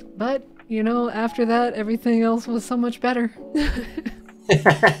 But, you know, after that, everything else was so much better.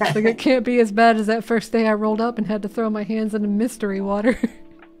 Like, it can't be as bad as that first day I rolled up and had to throw my hands into mystery water.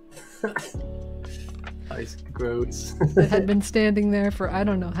 is gross. That had been standing there for I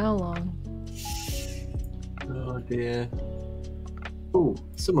don't know how long. Oh dear. Oh,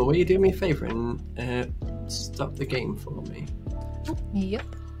 Summer, will you do me a favour and stop the game for me? Yep.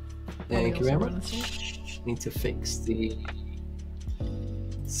 Thank you very much. Need to fix the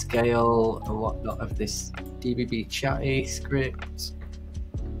scale and whatnot of this DBB chatty script.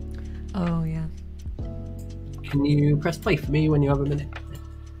 Oh yeah. Can you press play for me when you have a minute?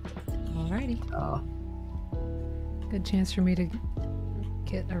 Alrighty. Good chance for me to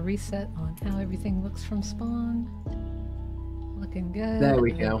get a reset on how everything looks from spawn. Looking good. There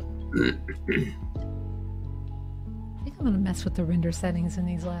we go. I think I'm gonna mess with the render settings in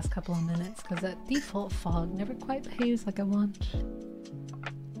these last couple of minutes because that default fog never quite behaves like I want.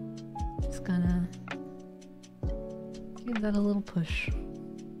 Just gonna give that a little push.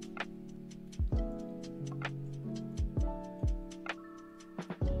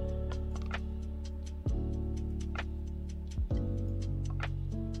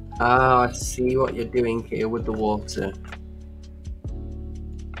 Ah, I see what you're doing here with the water.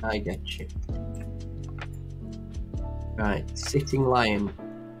 I get you. Right, sitting lion.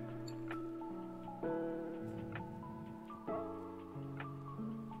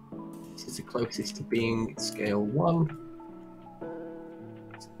 This is the closest to being scale 1.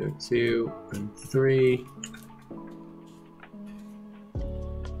 So 2 and 3.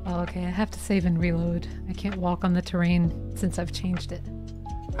 Oh, okay, I have to save and reload. I can't walk on the terrain since I've changed it.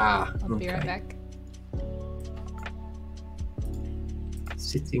 Ah, I'll be right back.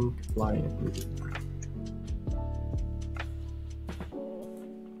 Sitting lion.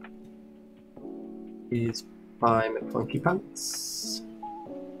 Is by McFlunky Pants.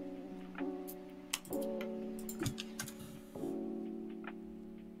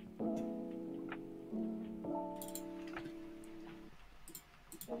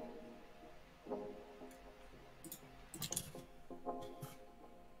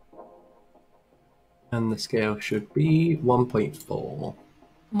 And the scale should be 1.4.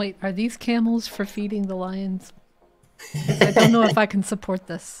 Wait, are these camels for feeding the lions? I don't know if I can support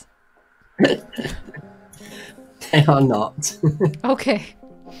this. They are not. Okay.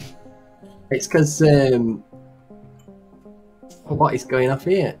 It's because what is going off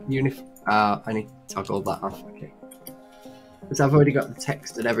here? I need to toggle that off. Okay. Because I've already got the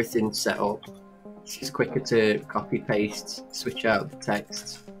text and everything set up. It's just quicker to copy paste, switch out the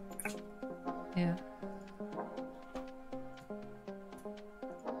text. Yeah.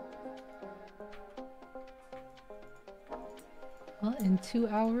 Well, in 2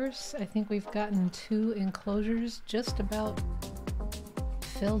 hours, I think we've gotten 2 enclosures just about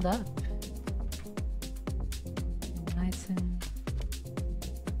filled up. Nice and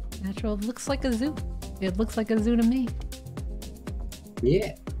natural. It looks like a zoo. It looks like a zoo to me.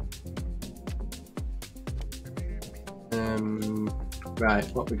 Yeah. Right,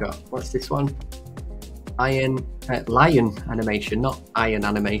 what we got? What's this one? Lion animation, not iron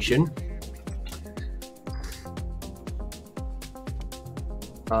animation.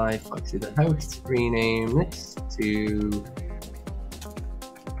 By Foxy the host, rename this to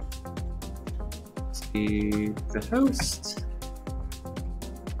the host.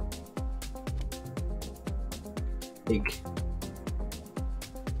 Big.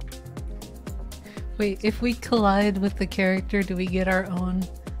 Wait, if we collide with the character, do we get our own,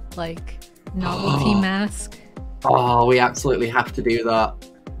 like, novelty mask? Oh, we absolutely have to do that.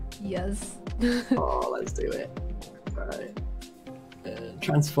 Yes. Oh, let's do it. Right.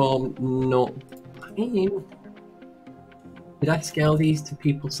 Transform, no. I mean, did I scale these to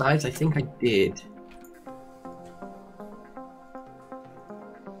people size? I think I did.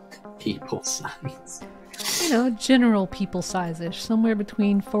 People size. You know, general people size-ish, somewhere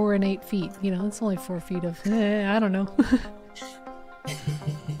between 4 and 8 feet. You know, it's only 4 feet of, I don't know.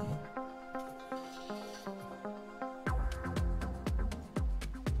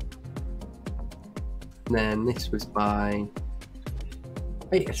 And then this was by...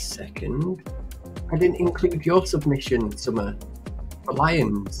 Wait a second. I didn't include your submission, Summer. For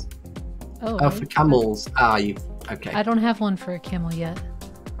lions. Oh, for camels. Ah, you... Okay. I don't have one for a camel yet.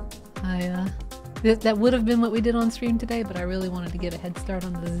 That would have been what we did on stream today, but I really wanted to get a head start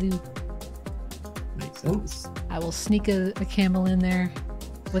on the zoo. Makes sense. I will sneak a camel in there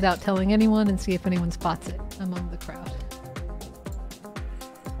without telling anyone and see if anyone spots it among the crowd.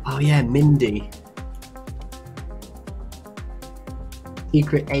 Oh yeah, Mindy.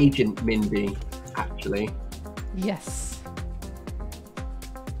 Secret Agent Mindy, actually. Yes.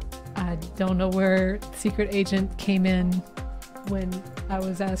 I don't know where Secret Agent came in when I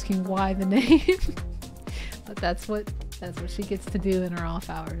was asking why the name, but that's what That's what she gets to do in her off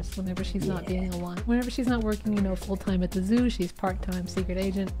hours. Whenever she's not being a lion. Whenever she's not working, you know, full time at the zoo, she's part-time secret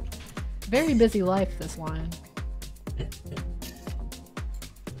agent. Very busy life, this lion.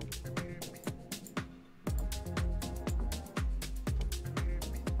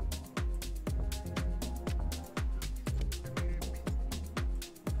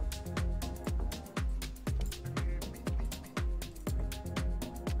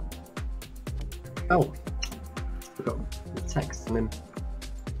 Oh, forgot the text on him.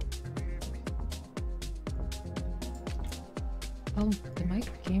 Oh, the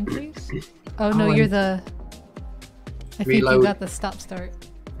mic game please? Oh no, you're the... I think you got the stop-start.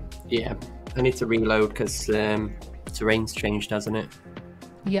 Yeah, I need to reload because terrain's changed, hasn't it?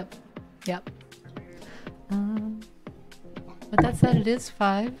 Yep, yep. But that said, it is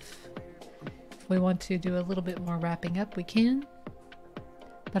 5. If we want to do a little bit more wrapping up, we can.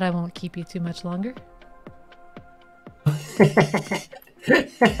 But I won't keep you too much longer.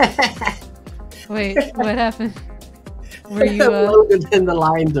 Wait, what happened? Were you Logan and the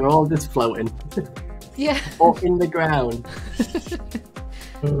lines are all just floating. Yeah. Or in the ground.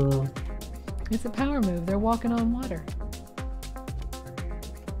 It's a power move. They're walking on water.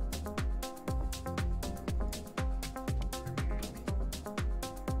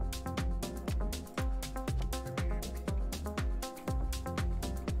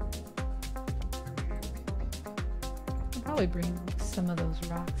 I'll probably bring some of those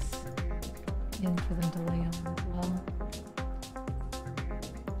rocks in for them to lay on as well.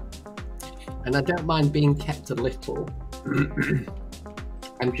 And I don't mind being kept a little.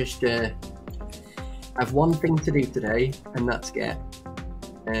 I'm just I have one thing to do today, and that's get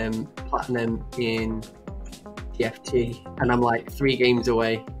platinum in TFT, and I'm like 3 games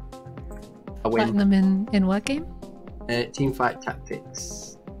away. I win. Platinum in what game? Teamfight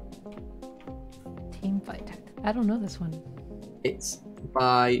Tactics. Teamfight Tactics. I don't know this one. It's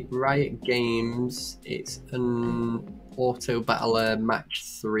by Riot Games. It's an auto battler match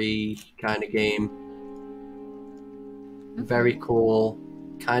 3 kind of game. Okay. Very cool,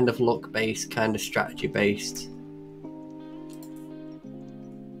 kind of luck based, kind of strategy based.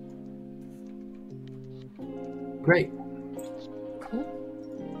 Great.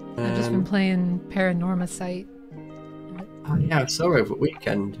 Cool. I've just been playing Paranorma Site. Oh yeah, I saw over the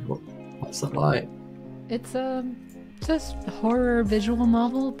weekend. What's that like? It's just a horror visual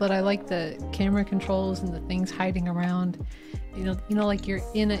novel, but I like the camera controls and the things hiding around. You know, like you're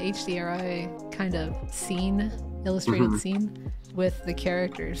in a HDRI kind of scene, illustrated scene with the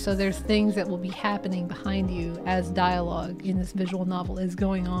characters. So there's things that will be happening behind you as dialogue in this visual novel is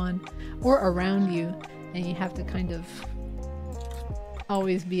going on, or around you, and you have to kind of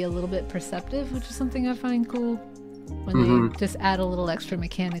always be a little bit perceptive, which is something I find cool. When they just add a little extra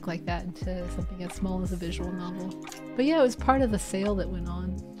mechanic like that into something as small as a visual novel. But yeah, it was part of the sale that went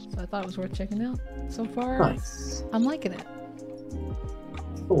on, so I thought it was worth checking out. So far, nice. I'm liking it.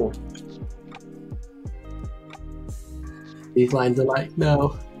 Cool. These lines are like,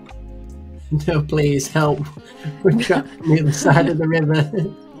 no, please help. We're trapped on the other side of the river.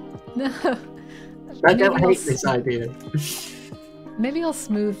 No. I don't hate this idea. Maybe I'll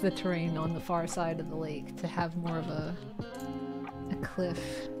smooth the terrain on the far side of the lake to have more of a cliff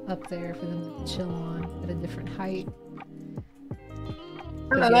up there for them to chill on at a different height.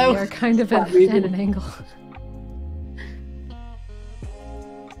 I don't know. They are kind of at an angle.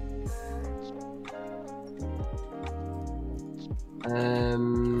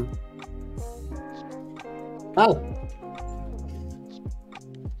 Oh.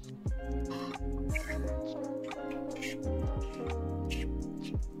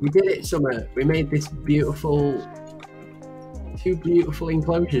 We did it, Summer. We made this beautiful, 2 beautiful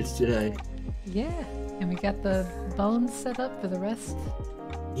enclosures today. Yeah, and we got the bones set up for the rest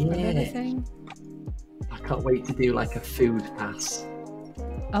of everything. I can't wait to do like a food pass.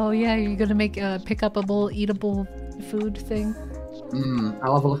 Oh yeah, you're gonna make a pick-upable, eatable food thing?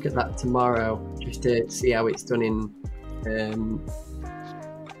 I'll have a look at that tomorrow, just to see how it's done in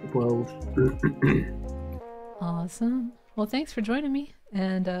the world. Awesome. Well, thanks for joining me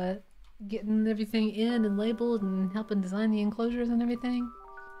and getting everything in and labeled and helping design the enclosures and everything.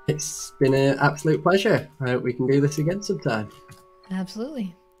 It's been an absolute pleasure. I hope we can do this again sometime.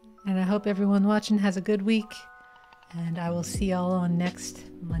 Absolutely. And I hope everyone watching has a good week. And I will see y'all on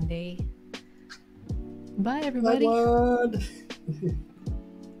next Monday. Bye, everybody. Bye.